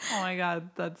 Oh my God,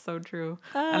 that's so true.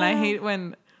 And I hate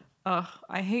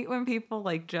when people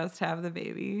like just have the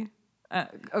baby.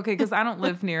 Okay, because I don't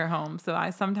live near home, so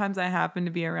sometimes I happen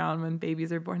to be around when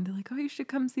babies are born. They're like, "Oh, you should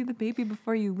come see the baby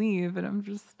before you leave," and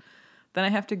then I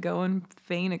have to go and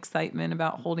feign excitement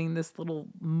about holding this little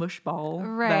mush ball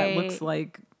that looks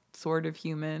like sort of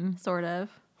human. Sort of.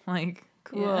 Like,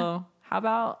 cool. Yeah. How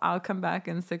about I'll come back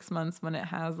in 6 months when it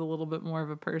has a little bit more of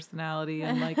a personality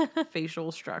and like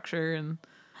facial structure and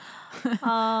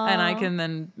I can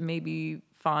then maybe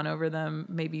fawn over them,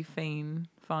 maybe feign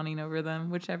fawning over them,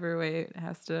 whichever way it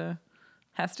has to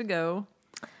go.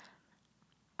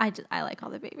 I like all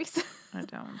the babies. I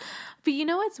don't. But you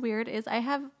know what's weird is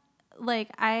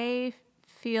I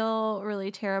feel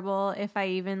really terrible if I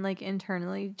even like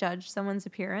internally judge someone's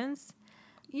appearance.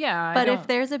 Yeah. But if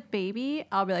there's a baby,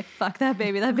 I'll be like, fuck that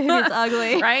baby. That baby's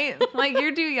ugly. Right? Like,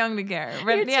 you're too young to care.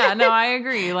 But yeah, no, I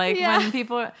agree. Like, when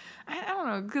people, I don't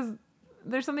know, because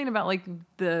there's something about like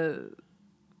the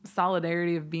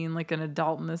solidarity of being like an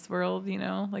adult in this world, you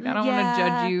know? Like I don't want to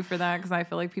judge you for that because I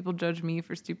feel like people judge me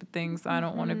for stupid things. So I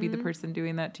don't want to be the person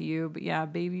doing that to you. But yeah,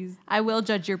 babies. I will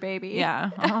judge your baby.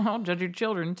 Yeah, I'll judge your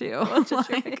children too.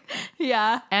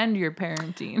 Yeah. And your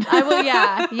parenting. I will.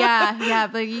 Yeah.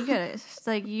 But you gotta, it's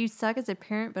like you suck as a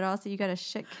parent, but also you got a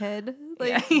shit kid.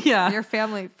 Like yeah. Your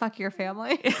family. Fuck your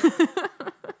family.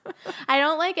 I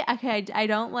don't like. Okay. I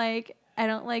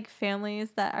don't like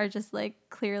families that are just like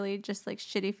clearly just like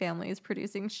shitty families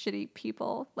producing shitty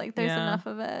people. Like there's enough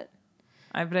of it.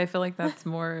 But I feel like that's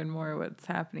more and more what's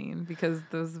happening because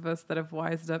those of us that have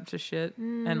wised up to shit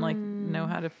and like know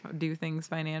how to do things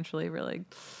financially, we're like,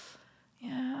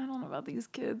 yeah, I don't know about these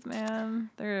kids, man.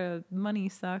 They're a money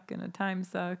suck and a time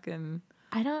suck and.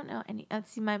 I don't know any.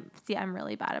 See, I'm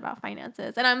really bad about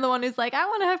finances, and I'm the one who's like, I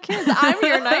want to have kids. I'm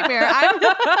your nightmare.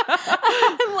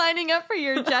 I'm lining up for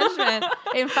your judgment.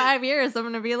 In 5 years, I'm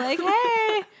gonna be like,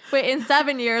 hey. Wait, in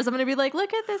 7 years, I'm gonna be like,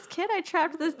 look at this kid I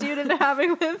trapped this dude into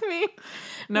having with me.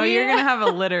 No, you're gonna have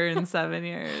a litter in 7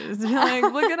 years. You're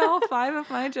like, look at all 5 of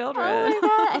my children. Oh my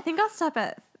God. I think I'll stop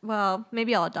at. Well,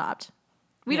 maybe I'll adopt.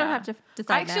 We don't have to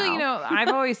decide Actually, now. you know, I've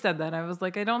always said that. I was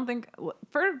like, I don't think...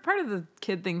 part of the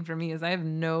kid thing for me is I have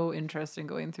no interest in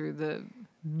going through the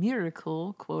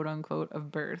miracle, quote unquote,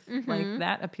 of birth. Like,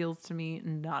 that appeals to me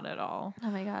not at all. Oh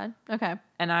my God. Okay.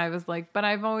 And I was like... But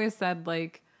I've always said,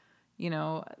 like, you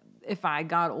know, if I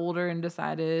got older and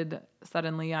decided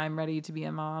suddenly I'm ready to be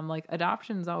a mom, like,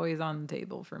 adoption's always on the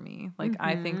table for me. Like,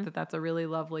 I think that that's a really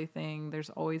lovely thing.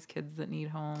 There's always kids that need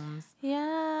homes.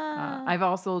 Yeah. I've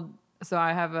also... So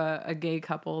I have a gay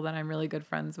couple that I'm really good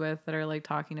friends with that are like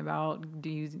talking about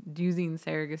using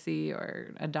surrogacy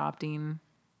or adopting,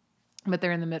 but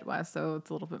they're in the Midwest, so it's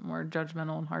a little bit more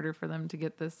judgmental and harder for them to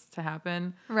get this to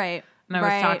happen. Right. And I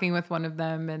was talking with one of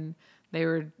them and they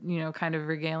were, you know, kind of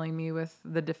regaling me with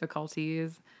the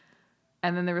difficulties.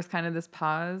 And then there was kind of this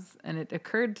pause and it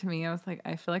occurred to me, I was like,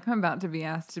 I feel like I'm about to be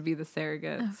asked to be the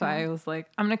surrogate. So I was like,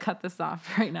 I'm going to cut this off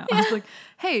right now. I was like,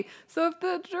 hey, so if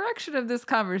the direction of this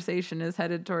conversation is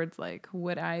headed towards like,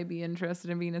 would I be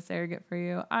interested in being a surrogate for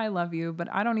you? I love you, but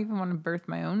I don't even want to birth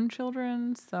my own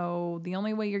children. So the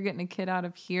only way you're getting a kid out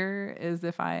of here is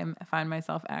if I find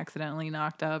myself accidentally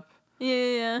knocked up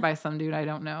by some dude I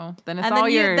don't know. Then it's all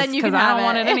yours because I don't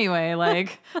want it anyway.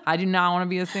 Like, I do not want to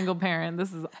be a single parent.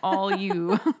 This is all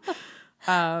you.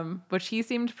 Which he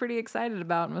seemed pretty excited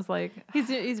about and was like...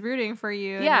 He's rooting for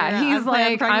you. Yeah, he's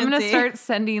like, I'm going to start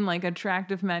sending like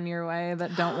attractive men your way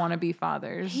that don't want to be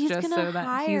fathers. He's just gonna so that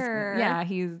hire.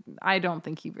 I don't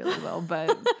think he really will,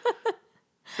 but...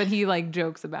 But he like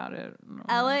jokes about it.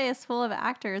 LA is full of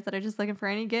actors that are just looking for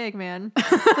any gig, man.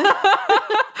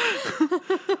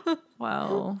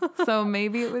 Well, so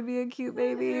maybe it would be a cute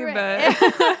baby, Right.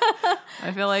 but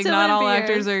I feel like Still not in all beers.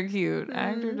 actors are cute.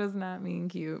 Actor does not mean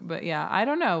cute, but yeah, I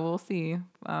don't know. We'll see.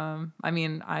 I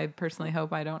mean, I personally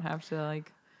hope I don't have to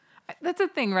like. That's the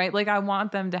thing, right? Like, I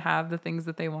want them to have the things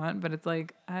that they want, but it's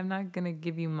like I'm not gonna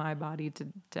give you my body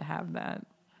to have that.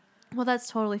 Well, that's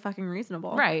totally fucking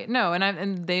reasonable. Right. No,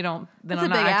 and they don't, then That's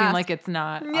I'm a not big acting ask. like it's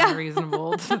not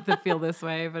unreasonable to feel this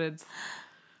way,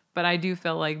 but I do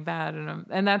feel like bad.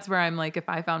 And that's where I'm like, if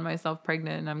I found myself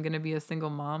pregnant and I'm going to be a single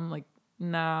mom, like,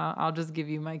 nah, I'll just give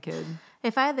you my kid.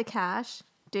 If I had the cash,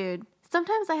 dude,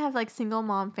 sometimes I have like single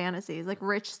mom fantasies, like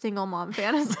rich single mom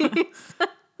fantasies.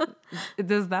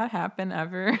 Does that happen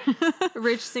ever?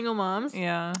 Rich single moms.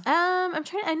 Yeah. I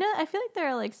feel like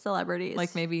they're like celebrities.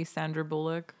 Like maybe Sandra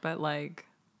Bullock, but like.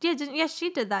 Yeah, she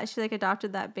did that. She like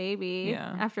adopted that baby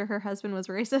after her husband was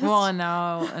racist. Well, and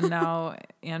now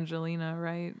Angelina,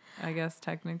 right? I guess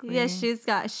technically. Yeah, she's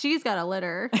got a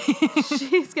litter.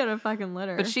 She's got a fucking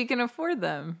litter. But she can afford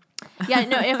them. Yeah,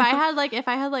 no, if I had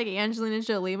like Angelina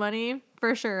Jolie money,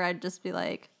 for sure I'd just be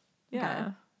like, yeah.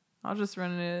 okay. I'll just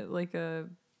run it like a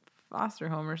foster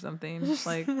home or something.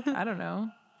 Like, I don't know.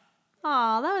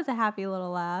 Oh, that was a happy little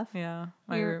laugh. Yeah.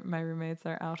 My roommates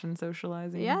are out and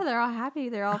socializing. Yeah, they're all happy.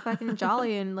 They're all fucking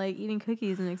jolly and like eating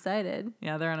cookies and excited.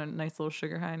 Yeah, they're on a nice little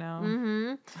sugar high now.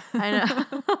 Mm-hmm. I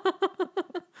know.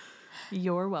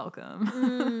 You're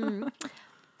welcome.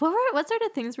 What sort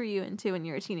of things were you into when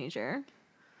you were a teenager?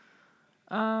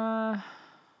 I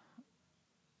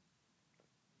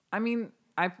mean,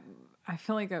 I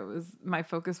feel like my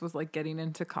focus was like getting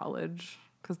into college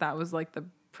because that was like the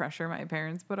pressure my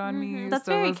parents put on me. That's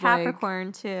so very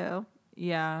Capricorn too.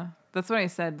 Yeah, that's what I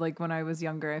said. Like when I was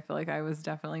younger, I feel like I was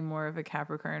definitely more of a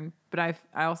Capricorn, but I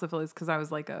also feel it's because I was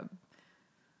like a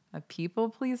people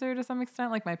pleaser to some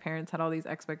extent. Like my parents had all these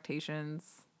expectations.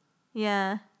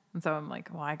 Yeah. And so I'm like,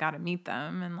 well, I got to meet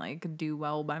them and like do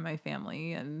well by my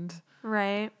family. And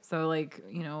Right. so like,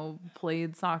 you know,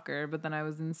 played soccer, but then I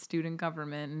was in student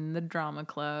government and the drama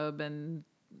club. And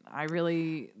I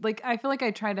really like, I feel like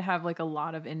I tried to have like a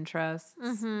lot of interests,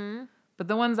 but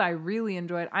the ones I really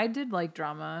enjoyed, I did like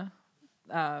drama.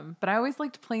 But I always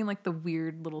liked playing like the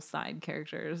weird little side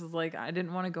characters. Like I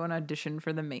didn't want to go and audition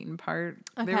for the main part.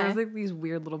 Okay. There was like these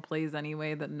weird little plays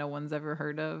anyway that no one's ever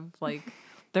heard of. Like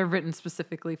they're written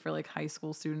specifically for like high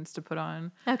school students to put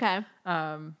on. Okay.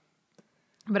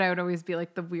 But I would always be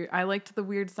like I liked the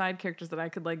weird side characters that I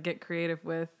could like get creative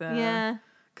with. Yeah.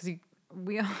 Because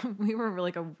we were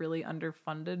like a really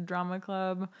underfunded drama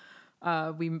club.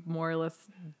 We more or less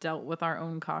dealt with our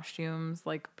own costumes,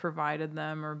 like provided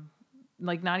them or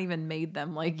like not even made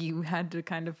them. Like you had to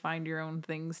kind of find your own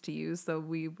things to use. So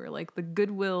we were like the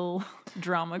Goodwill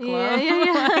drama club.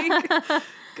 Yeah. Like,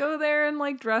 go there and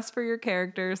like dress for your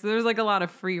character. So there's like a lot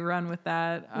of free run with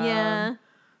that. Yeah.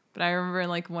 But I remember in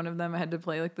like one of them I had to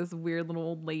play like this weird little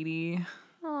old lady.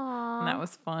 Aww. And that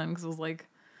was fun because it was like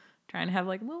trying to have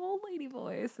like little old lady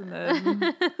voice. And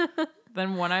then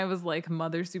then when I was like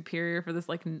Mother Superior for this,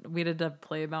 like we had to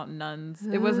play about nuns.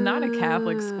 It was not a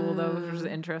Catholic school though, which was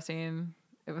interesting.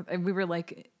 We were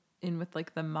like in with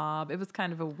like the mob. It was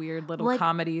kind of a weird little like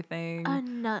comedy thing.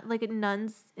 Like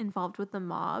nuns involved with the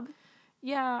mob.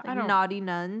 Yeah, Like naughty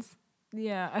nuns.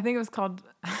 Yeah, I think it was called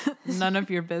None of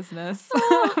Your Business,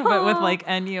 but with like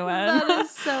N-U-N. That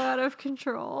is so out of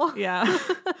control. Yeah.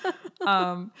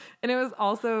 And it was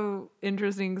also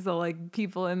interesting so like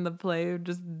people in the play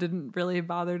just didn't really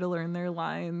bother to learn their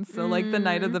lines. So like the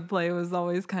night of the play was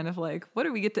always kind of like, what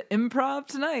do we get to improv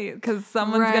tonight? Because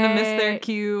someone's going to miss their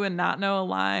cue and not know a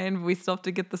line. But we still have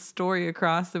to get the story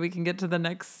across so we can get to the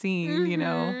next scene, you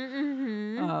know?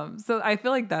 So I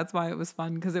feel like that's why it was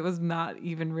fun because it was not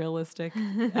even realistic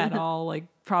at all. Like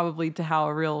probably to how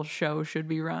a real show should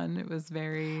be run. It was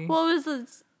very What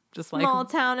was just small like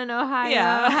town in Ohio,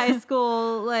 Yeah. high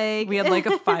school, like we had like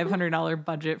a $500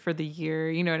 budget for the year.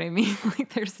 You know what I mean?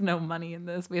 Like there's no money in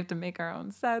this. We have to make our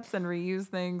own sets and reuse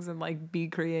things and like be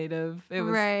creative. It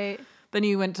was right. Then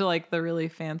you went to like the really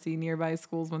fancy nearby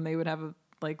schools when they would have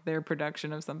like their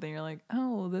production of something. You're like,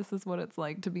 oh, this is what it's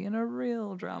like to be in a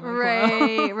real drama club.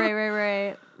 Right.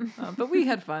 But we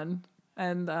had fun.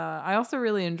 And I also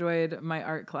really enjoyed my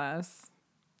art classes,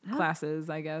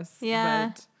 I guess. Yeah.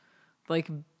 But like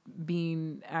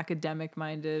being academic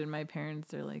minded and my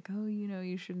parents are like, oh, you know,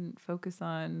 you shouldn't focus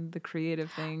on the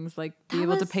creative things, like be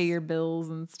able to pay your bills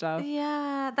and stuff.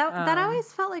 Yeah. That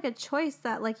always felt like a choice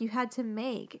that like you had to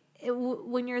make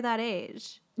when you're that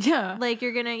age. Yeah. Like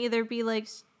you're going to either be like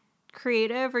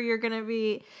creative or you're going to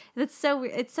be, it's so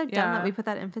dumb that we put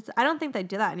that emphasis. I don't think they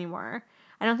do that anymore.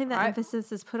 I don't think that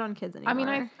emphasis is put on kids anymore.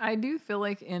 I mean, I do feel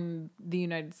like in the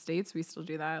United States, we still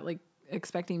do that. Like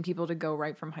expecting people to go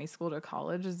right from high school to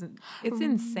college it's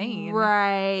insane.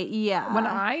 Right. Yeah. When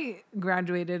I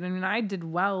graduated, I mean, I did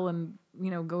well and,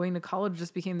 you know, going to college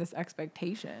just became this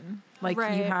expectation. Like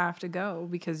you have to go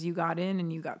because you got in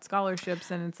and you got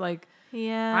scholarships and it's like,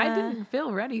 yeah, I didn't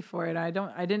feel ready for it. I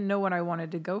didn't know what I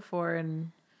wanted to go for.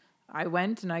 And I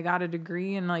went and I got a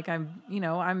degree and like,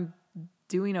 I'm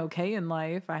doing okay in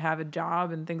life. I have a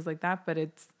job and things like that, but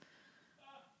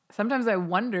sometimes I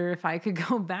wonder if I could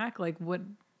go back, like what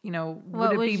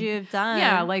would you have done?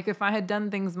 Yeah. Like if I had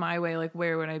done things my way, like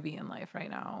where would I be in life right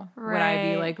now? Right. Would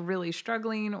I be like really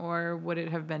struggling or would it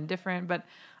have been different? But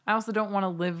I also don't want to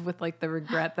live with like the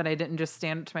regret that I didn't just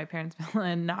stand up to my parents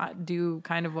and not do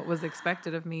kind of what was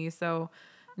expected of me. So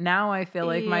now I feel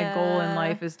like my goal in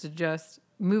life is to just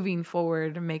moving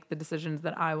forward, make the decisions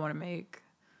that I want to make.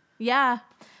 Yeah.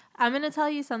 I'm going to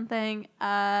tell you something.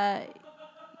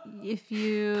 If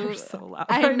you, They're so loud.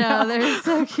 I know now. They're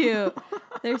so cute.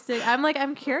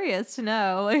 I'm curious to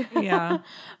know. Yeah.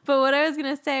 But what I was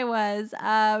going to say was,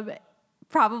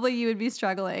 probably you would be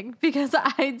struggling because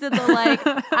I did the like,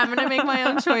 I'm going to make my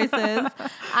own choices.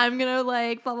 I'm going to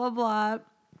like, blah, blah, blah.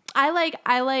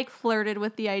 I flirted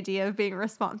with the idea of being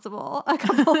responsible a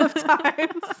couple of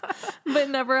times, but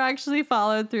never actually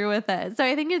followed through with it. So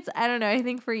I think I don't know. I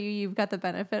think for you, you've got the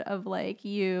benefit of like,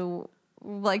 you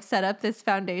like set up this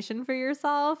foundation for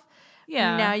yourself.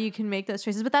 Yeah. Now you can make those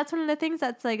choices. But that's one of the things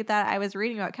that's like that I was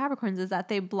reading about Capricorns is that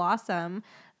they blossom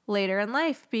later in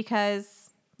life because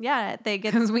they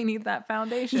get because we need that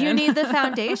foundation. You need the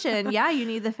foundation. Yeah, you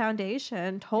need the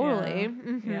foundation. Totally. Yeah.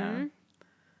 Mm-hmm. Yeah.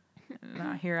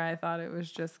 Not here. I thought it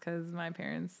was just because my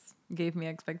parents gave me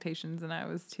expectations and I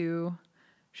was too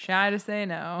Shy to say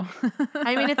no.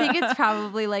 I mean, I think it's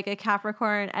probably like a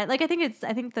Capricorn. I don't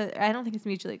think it's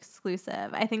mutually exclusive.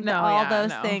 I think that all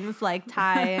those things like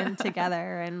tie in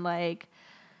together and like,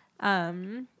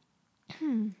 I'm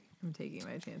taking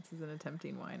my chances and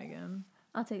attempting wine again.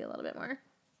 I'll take a little bit more.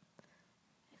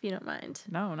 If you don't mind.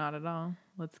 No, not at all.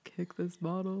 Let's kick this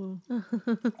bottle.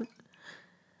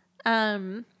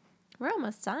 We're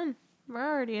almost done. We're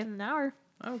already in an hour.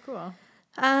 Oh, cool.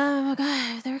 Oh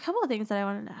God, there were a couple of things that I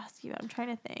wanted to ask you. I'm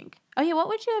trying to think. Oh yeah, what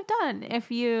would you have done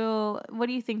what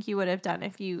do you think you would have done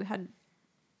if you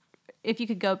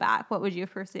could go back? What would you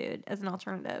have pursued as an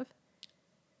alternative?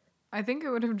 I think I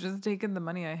would have just taken the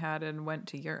money I had and went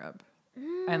to Europe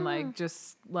and like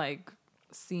just like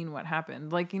seen what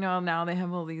happened. Like, you know, now they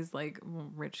have all these like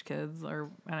rich kids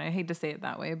and I hate to say it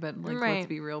that way, but like let's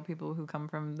be real, people who come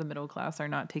from the middle class are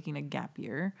not taking a gap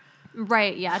year.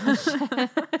 Right, yeah.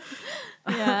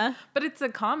 Yeah. But it's a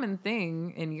common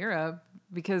thing in Europe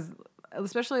because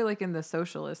especially like in the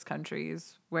socialist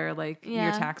countries where like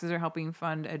your taxes are helping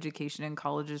fund education and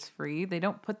college is free, they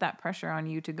don't put that pressure on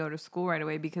you to go to school right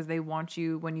away because they want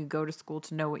you when you go to school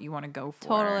to know what you want to go for.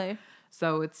 Totally.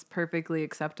 So it's perfectly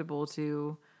acceptable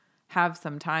to have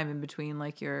some time in between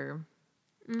like your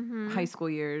high school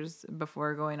years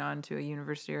before going on to a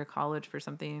university or college for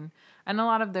something. And a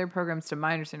lot of their programs, to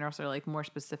my understanding, are like more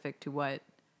specific to what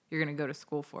you're going to go to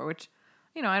school for, which,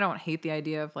 you know, I don't hate the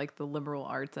idea of like the liberal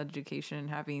arts education and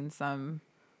having some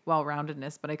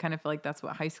well-roundedness, but I kind of feel like that's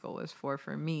what high school was for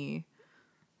me.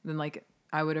 Then like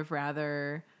I would have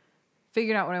rather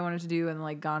figured out what I wanted to do and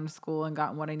like gone to school and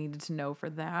gotten what I needed to know for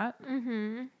that.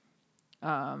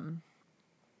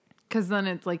 Because then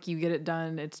it's like you get it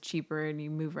done, it's cheaper, and you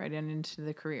move right into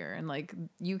the career. And like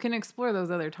you can explore those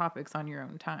other topics on your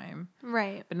own time.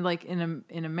 Right. But like in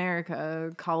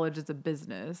America, college is a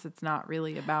business. It's not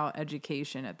really about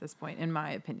education at this point, in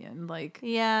my opinion. Like,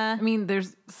 yeah. I mean,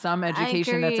 there's some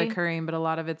education that's occurring, but a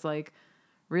lot of it's like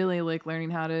really like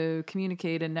learning how to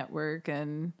communicate and network,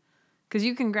 and because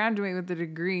you can graduate with a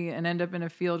degree and end up in a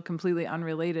field completely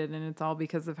unrelated, and it's all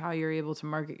because of how you're able to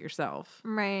market yourself.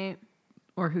 Right.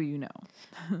 Or who you know.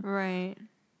 Right.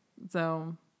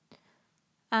 So.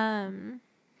 But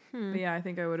yeah, I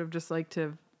think I would have just liked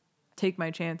to take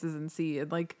my chances and see it.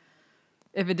 Like,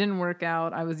 if it didn't work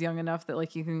out, I was young enough that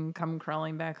like you can come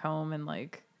crawling back home and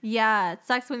like. Yeah, it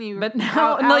sucks when you. But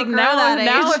now, like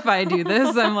now, if I do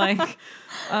this, I'm like,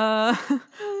 I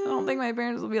don't think my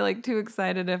parents will be like too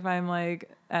excited if I'm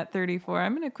like at 34.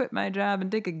 I'm gonna quit my job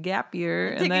and take a gap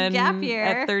year, and then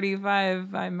at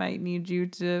 35, I might need you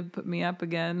to put me up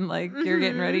again. Like you're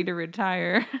getting ready to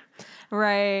retire,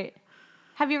 right?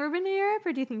 Have you ever been to Europe,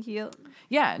 or do you think you?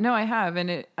 Yeah, no, I have,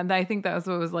 and I think that was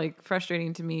what was like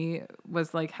frustrating to me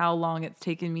was like how long it's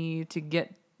taken me to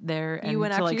get there and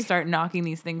to like start knocking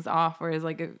these things off. Whereas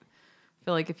like I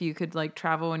feel like if you could like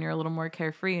travel when you're a little more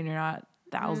carefree and you're not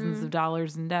thousands of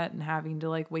dollars in debt and having to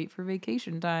like wait for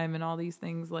vacation time and all these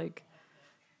things, like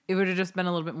it would have just been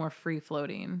a little bit more free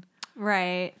floating.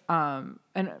 Right. And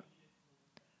I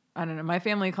don't know, my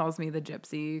family calls me the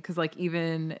gypsy because like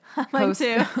even post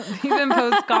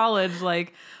college,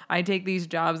 like I take these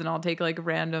jobs and I'll take like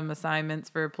random assignments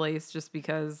for a place just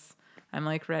because I'm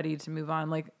like ready to move on.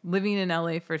 Like living in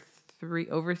LA for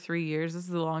over 3 years. This is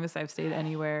the longest I've stayed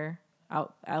anywhere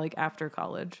out like after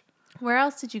college. Where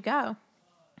else did you go?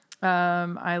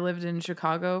 I lived in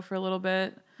Chicago for a little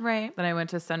bit. Right. Then I went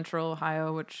to Central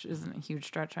Ohio, which isn't a huge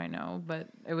stretch, I know, but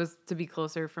it was to be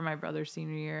closer for my brother's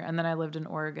senior year. And then I lived in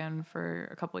Oregon for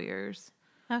a couple of years.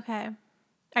 Okay.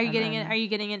 Are you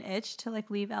getting an itch to like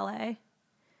leave LA?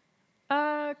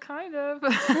 Kind of.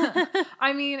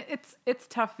 I mean, it's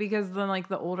tough because then like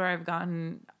the older I've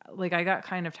gotten, like I got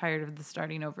kind of tired of the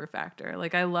starting over factor.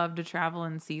 Like I love to travel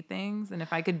and see things, and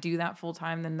if I could do that full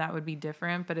time, then that would be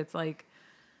different. But it's like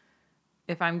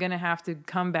if I'm gonna have to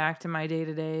come back to my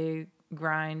day-to-day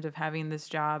grind of having this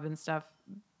job and stuff,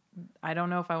 I don't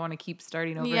know if I want to keep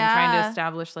starting over and trying to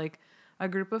establish like a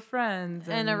group of friends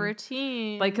and a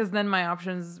routine. Like, because then my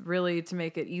options really to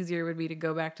make it easier would be to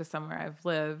go back to somewhere I've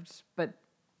lived. But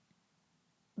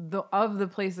of the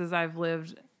places I've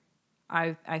lived,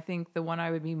 I think the one I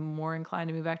would be more inclined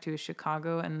to move back to is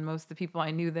Chicago. And most of the people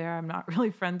I knew there, I'm not really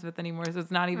friends with anymore. So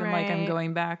it's not even like I'm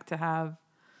going back to have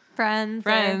friends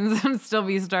and still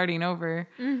be starting over.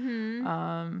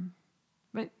 Mm-hmm.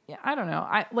 But yeah, I don't know.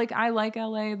 I like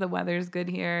LA. The weather's good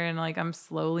here, and like I'm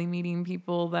slowly meeting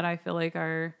people that I feel like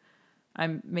I'm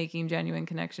making genuine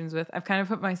connections with. I've kind of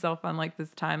put myself on like this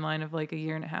timeline of like a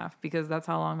year and a half because that's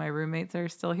how long my roommates are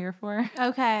still here for.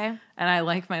 Okay. And I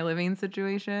like my living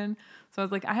situation. So I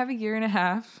was like, I have a year and a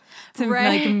half to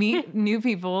Right. like meet new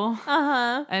people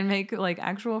Uh-huh. and make like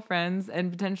actual friends and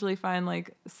potentially find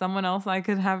like someone else I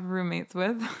could have roommates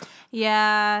with.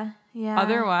 Yeah. Yeah.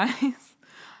 Otherwise,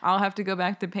 I'll have to go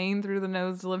back to paying through the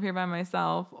nose to live here by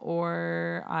myself,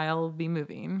 or I'll be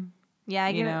moving. Yeah,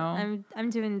 You know?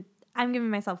 I'm giving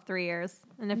myself 3 years.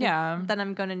 And if Yeah. it's, then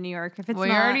I'm going to New York. If it's Well,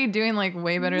 not, you're already doing like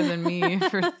way better than me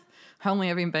for only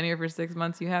having been here for 6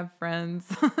 months. You have friends.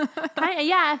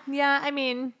 yeah, yeah. I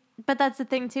mean, but that's the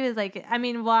thing too, is like, I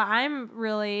mean, well, I'm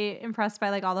really impressed by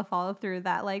like all the follow through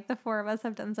that like the four of us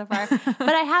have done so far. But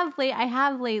I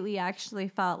have lately actually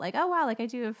felt like, oh wow, like I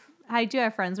do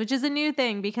have friends, which is a new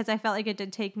thing because I felt like it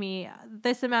did take me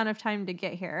this amount of time to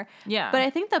get here. Yeah. But I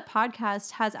think the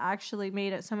podcast has actually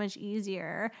made it so much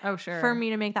easier Oh, sure. for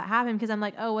me to make that happen because I'm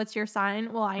like, oh, what's your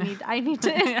sign? Well, I need to I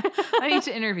need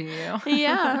to interview you.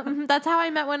 yeah, that's how I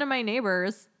met one of my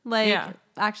neighbors. Like, Yeah.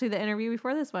 actually, the interview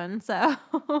before this one. So,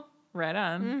 Right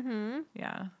on.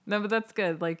 Yeah. No, but that's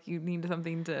good. Like, you need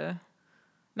something to,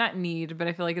 not need, but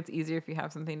I feel like it's easier if you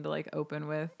have something to like open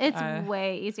with. it's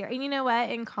way easier. And you know what?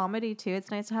 In comedy, too, it's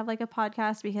nice to have like a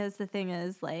podcast because the thing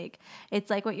is, like, it's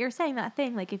like what you're saying, that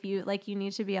thing. Like, if you, like, you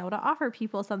need to be able to offer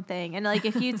people something. And, like,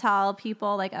 if you tell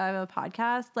people, like, I have a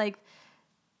podcast, like,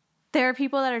 there are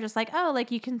people that are just like, oh,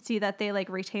 like you can see that they like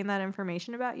retain that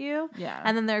information about you. Yeah.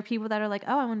 And then there are people that are like,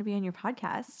 oh, I want to be on your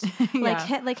podcast.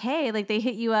 Yeah. Hey, like they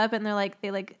hit you up and they're like,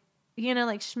 they like, you know,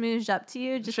 like schmoozed up to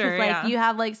you just because Sure, like yeah. you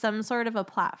have like some sort of a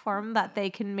platform that they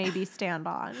can maybe stand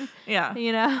on. Yeah.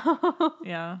 You know?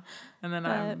 Yeah. And then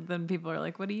But- then people are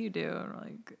like, what do you do? And I'm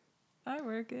like, I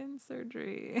work in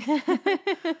surgery.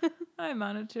 I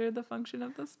monitor the function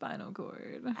of the spinal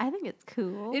cord. I think it's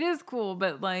cool. It is cool,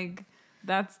 but like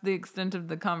that's the extent of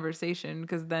the conversation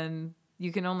because then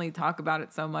you can only talk about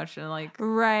it so much and like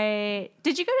Right.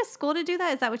 Did you go to school to do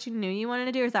that? Is that what you knew you wanted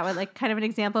to do? Or is that what like kind of an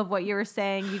example of what you were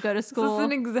saying? You go to school. this is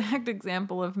an exact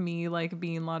example of me like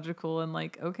being logical and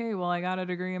like, okay, well I got a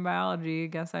degree in biology. I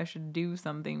guess I should do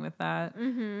something with that.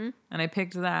 Mm-hmm. And I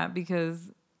picked that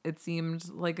because it seemed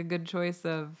like a good choice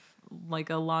of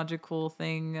like a logical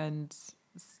thing and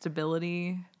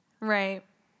stability. Right.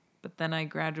 But then I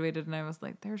graduated and I was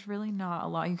like, there's really not a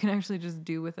lot you can actually just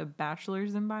do with a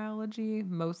bachelor's in biology.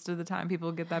 Most of the time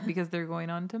people get that because they're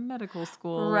going on to medical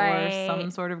school Right. or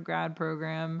some sort of grad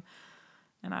program.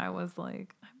 And I was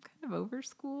like, I'm kind of over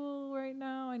school right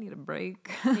now. I need a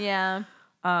break. Yeah.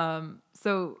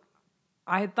 So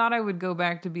I thought I would go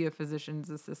back to be a physician's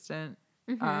assistant.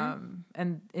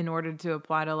 And in order to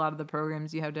apply to a lot of the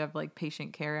programs, you have to have like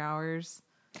patient care hours,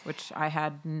 which I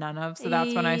had none of. So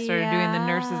that's when I started doing the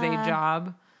nurse's aide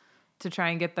job to try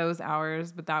and get those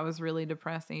hours. But that was really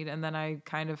depressing. And then I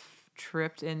kind of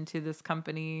tripped into this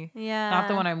company. Yeah. Not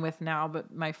the one I'm with now,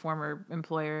 but my former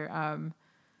employer.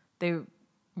 They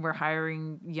were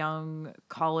hiring young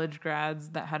college grads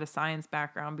that had a science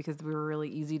background because we were really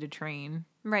easy to train.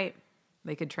 Right.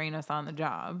 They could train us on the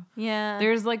job. Yeah.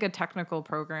 There's like a technical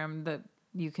program that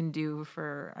you can do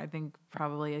for, I think,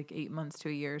 probably like 8 months to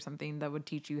a year or something that would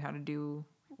teach you how to do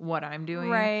what I'm doing.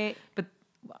 Right. But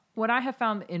what I have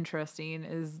found interesting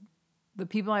is the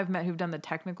people I've met who've done the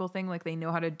technical thing, like they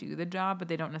know how to do the job, but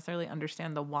they don't necessarily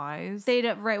understand the whys. They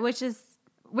don't, right, which is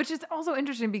Also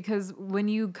interesting because when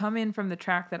you come in from the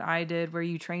track that I did where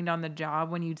you trained on the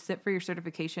job, when you'd sit for your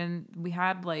certification, we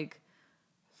had like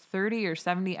 30 or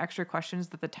 70 extra questions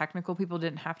that the technical people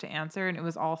didn't have to answer, and it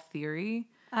was all theory.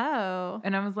 oh.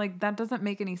 And I was like, that doesn't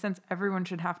make any sense. Everyone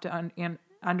should have to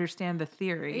understand the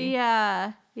theory.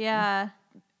 Yeah. Yeah.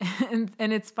 and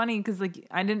it's funny because like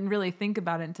I didn't really think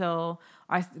about it until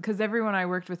because everyone I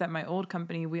worked with at my old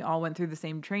company, we all went through the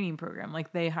same training program.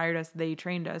 Like they hired us, they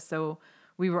trained us, so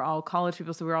we were all college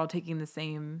people, so we were all taking the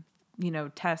same,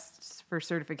 tests for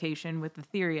certification with the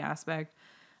theory aspect.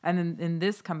 And then in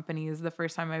this company is the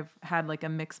first time I've had like a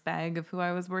mixed bag of who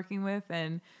I was working with,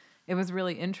 and it was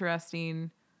really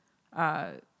interesting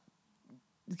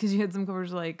because you had some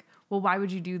coworkers like, well, why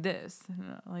would you do this?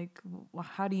 And like, well,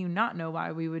 how do you not know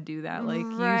why we would do that? Like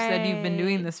you said, you've been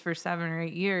doing this for 7 or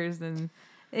 8 years, and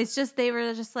It's just, they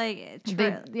were just like,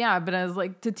 yeah, but I was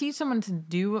like, to teach someone to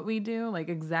do what we do, like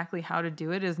exactly how to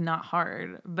do it is not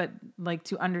hard, but like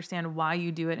to understand why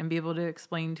you do it and be able to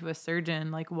explain to a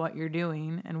surgeon like what you're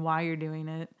doing and why you're doing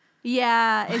it.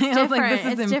 yeah, it's I was different. like,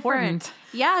 this is it's important. Different.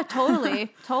 Yeah,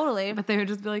 totally. Totally. But they would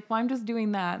just be like, well, I'm just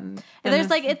doing that. And There's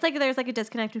like, it's like there's like a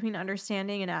disconnect between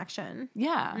understanding and action.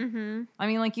 yeah. I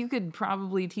mean, like you could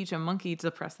probably teach a monkey to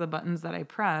press the buttons that I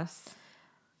press.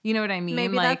 You know what I mean?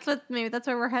 Maybe like, that's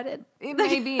where we're headed. it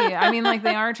may be. I mean, like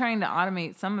they are trying to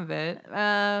automate some of it.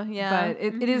 Yeah. But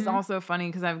it is also funny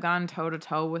because I've gone toe to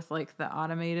toe with like the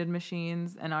automated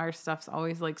machines, and our stuff's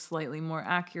always like slightly more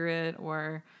accurate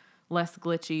or less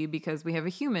glitchy because we have a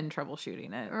human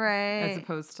troubleshooting it. Right. As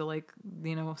opposed to like,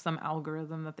 some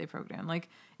algorithm that they program. Like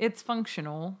it's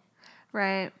functional.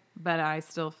 Right. But I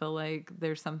still feel like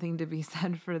there's something to be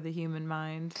said for the human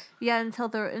mind. Yeah,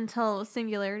 until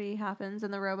singularity happens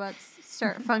and the robots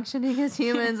start functioning as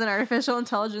humans and artificial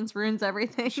intelligence ruins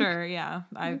everything. Sure, yeah.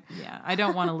 I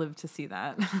don't want to live to see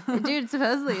that. Dude,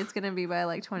 supposedly it's going to be by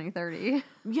like 2030.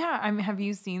 Yeah, I mean, have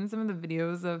you seen some of the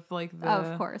videos of like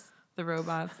Of course. the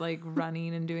robots like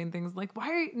running and doing things like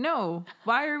why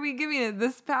are we giving it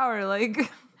this power?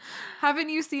 Like haven't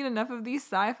you seen enough of these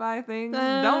sci-fi things?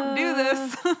 Don't do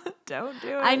this. Don't do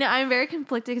it. I know. I'm very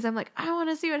conflicted because I'm like, I want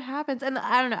to see what happens. And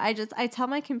I don't know. I tell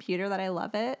my computer that I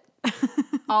love it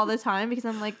all the time because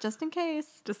I'm like, just in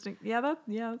case. That's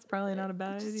probably not a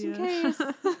bad idea. Just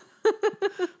in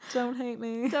case. Don't hate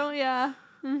me. Yeah.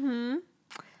 Mm-hmm.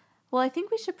 Well, I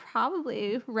think we should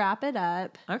probably wrap it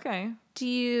up. Okay. Do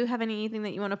you have anything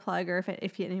that you want to plug, or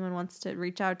if anyone wants to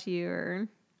reach out to you, or?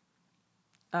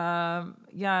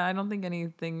 Yeah, I don't think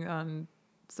anything on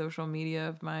social media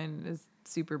of mine is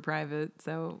super private.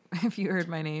 So if you heard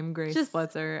my name, Grace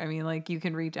Spletzer, I mean, like you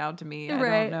can reach out to me.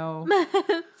 Right. I don't know.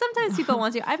 Sometimes people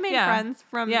want to. I've made friends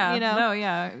from,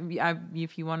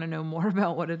 if you want to know more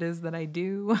about what it is that I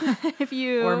do,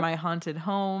 or my haunted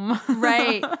home.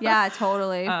 Right. Yeah,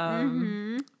 totally.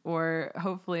 Or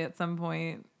hopefully at some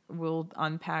point we'll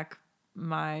unpack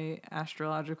my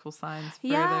astrological signs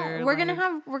further. Yeah, we're gonna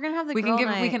have the we girl can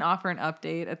night. we can offer an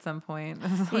update at some point.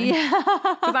 Yeah,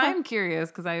 because I'm curious.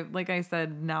 Because like I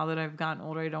said, now that I've gotten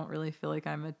older, I don't really feel like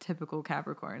I'm a typical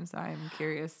Capricorn. So I'm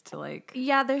curious to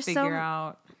figure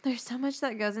out. There's so much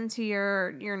that goes into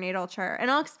your natal chart, and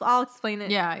I'll explain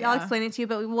it. Yeah, I'll explain it to you.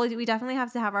 But we definitely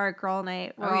have to have our girl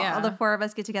night where all the four of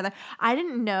us get together. I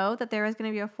didn't know that there was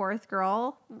gonna be a fourth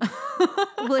girl.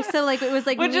 It was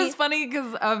like which is funny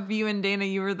because of you and Dana,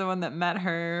 you were the one that met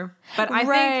her, but I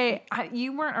think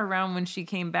you weren't around when she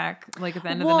came back, like at the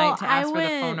end of the night to ask for the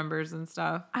phone numbers and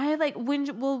stuff. I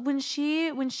when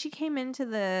she came into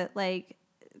the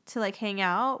to hang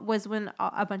out was when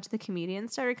a bunch of the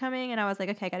comedians started coming, and I was like,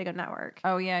 okay, I gotta go network.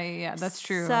 Oh yeah, that's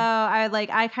true. So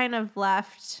I kind of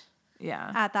left.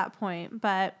 Yeah. At that point,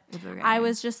 but okay. I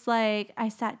was just like, I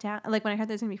sat down, like when I heard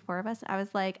there's gonna be four of us, I was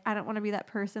like, I don't want to be that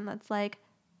person that's like,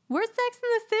 we're Sex in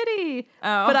the City.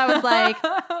 Oh. But I was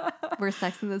like, we're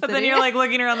Sex in the City. But then you're like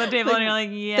looking around the table and you're like,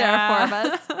 yeah. There are four of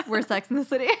us. We're Sex in the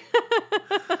City.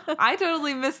 I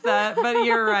totally missed that, but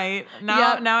you're right.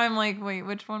 Now I'm like, wait,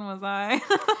 which one was I?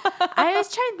 I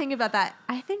was trying to think about that.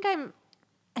 I think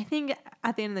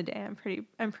at the end of the day,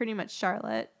 I'm pretty much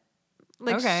Charlotte.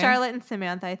 Charlotte and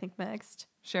Samantha, I think mixed.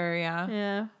 Sure, yeah.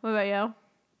 Yeah. What about you?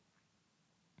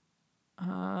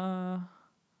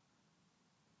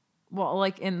 Well,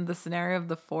 like in the scenario of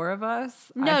the four of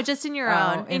us? No, just in your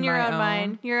own. In your own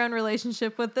mind. Your own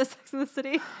relationship with the Sex in the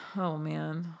City. Oh,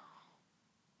 man.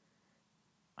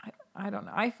 I don't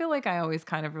know. I feel like I always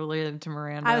kind of related to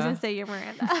Miranda. I was going to say you're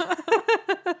Miranda.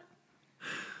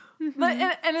 But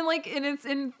and it's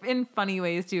in funny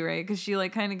ways too, right? Because she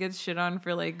kind of gets shit on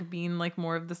for being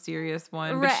more of the serious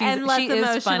one, but she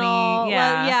is funny, yeah, well,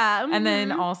 yeah. And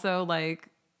then also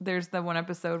there's the one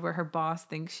episode where her boss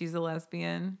thinks she's a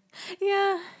lesbian.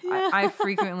 Yeah. I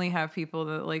frequently have people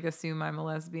that assume I'm a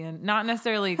lesbian, not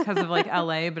necessarily because of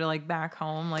LA, but back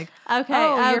home,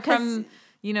 okay, you're from.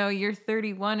 You're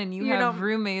 31 and you have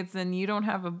roommates and you don't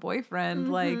have a boyfriend.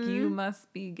 Mm-hmm. You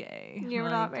must be gay. You're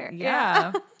not married.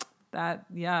 Yeah.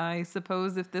 I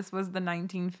suppose if this was the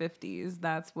 1950s,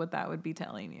 that's what that would be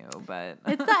telling you. But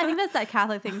I think that's that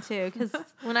Catholic thing too. Because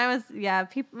when I was,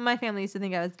 my family used to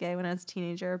think I was gay when I was a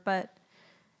teenager, but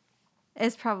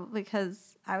it's probably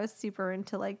because I was super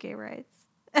into gay rights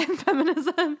and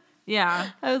feminism.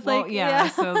 Yeah. I was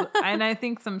So, and I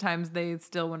think sometimes they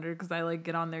still wonder because I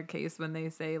get on their case when they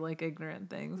say ignorant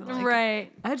things. And,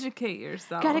 right. Educate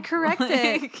yourself. Gotta correct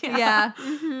it. Yeah.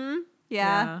 Mm-hmm.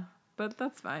 Yeah. But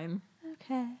that's fine.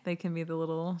 Okay. They can be the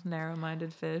little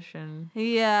narrow-minded fish and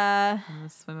I'm gonna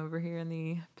swim over here in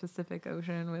the Pacific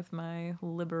Ocean with my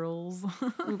liberals.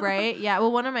 Right. Yeah.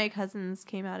 Well, one of my cousins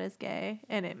came out as gay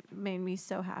and it made me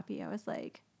so happy. I was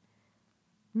like,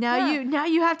 Now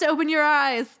you have to open your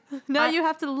eyes. You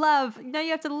have to love. Now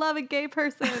you have to love a gay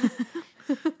person.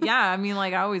 Yeah, I mean,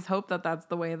 I always hope that that's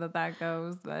the way that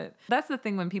goes. But that's the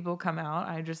thing when people come out.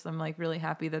 I'm really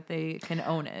happy that they can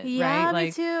own it. Yeah, right?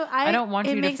 Me too. I don't want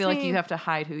you to feel like you have to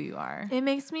hide who you are. It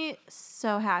makes me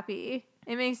so happy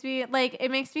It makes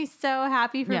me so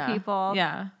happy for people.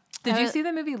 Yeah. Did you see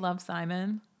the movie Love,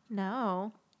 Simon?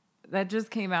 No. That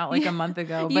just came out like a month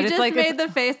ago. But You it's just like made the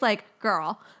face like,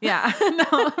 girl. Yeah.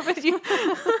 No, but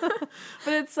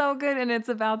but it's so good. And it's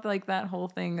about like that whole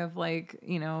thing of like,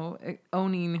 you know,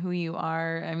 owning who you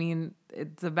are. I mean,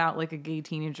 it's about like a gay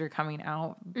teenager coming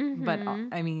out. Mm-hmm. But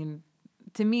I mean,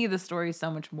 to me, the story is so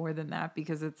much more than that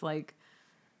because it's like,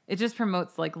 it just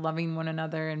promotes like loving one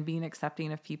another and being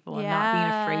accepting of people and not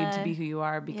being afraid to be who you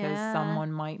are because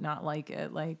someone might not like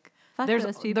it. Like, Fuck there's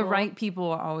those people. the right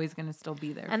people are always going to still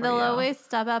be there. And for they'll you. always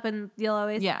step up and you'll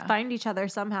always find each other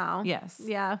somehow. Yes.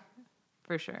 Yeah.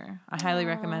 For sure. I highly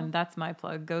recommend. That's my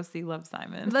plug. Go see Love,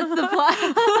 Simon. That's the plug.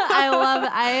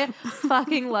 I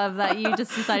fucking love that you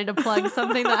just decided to plug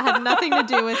something that had nothing to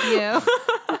do with you.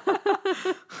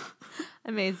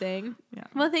 Amazing. Yeah.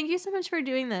 Well, thank you so much for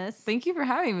doing this. Thank you for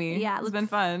having me. Yeah. It's been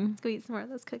fun. Let's go eat some more of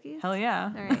those cookies. Hell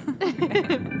yeah. All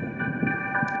right.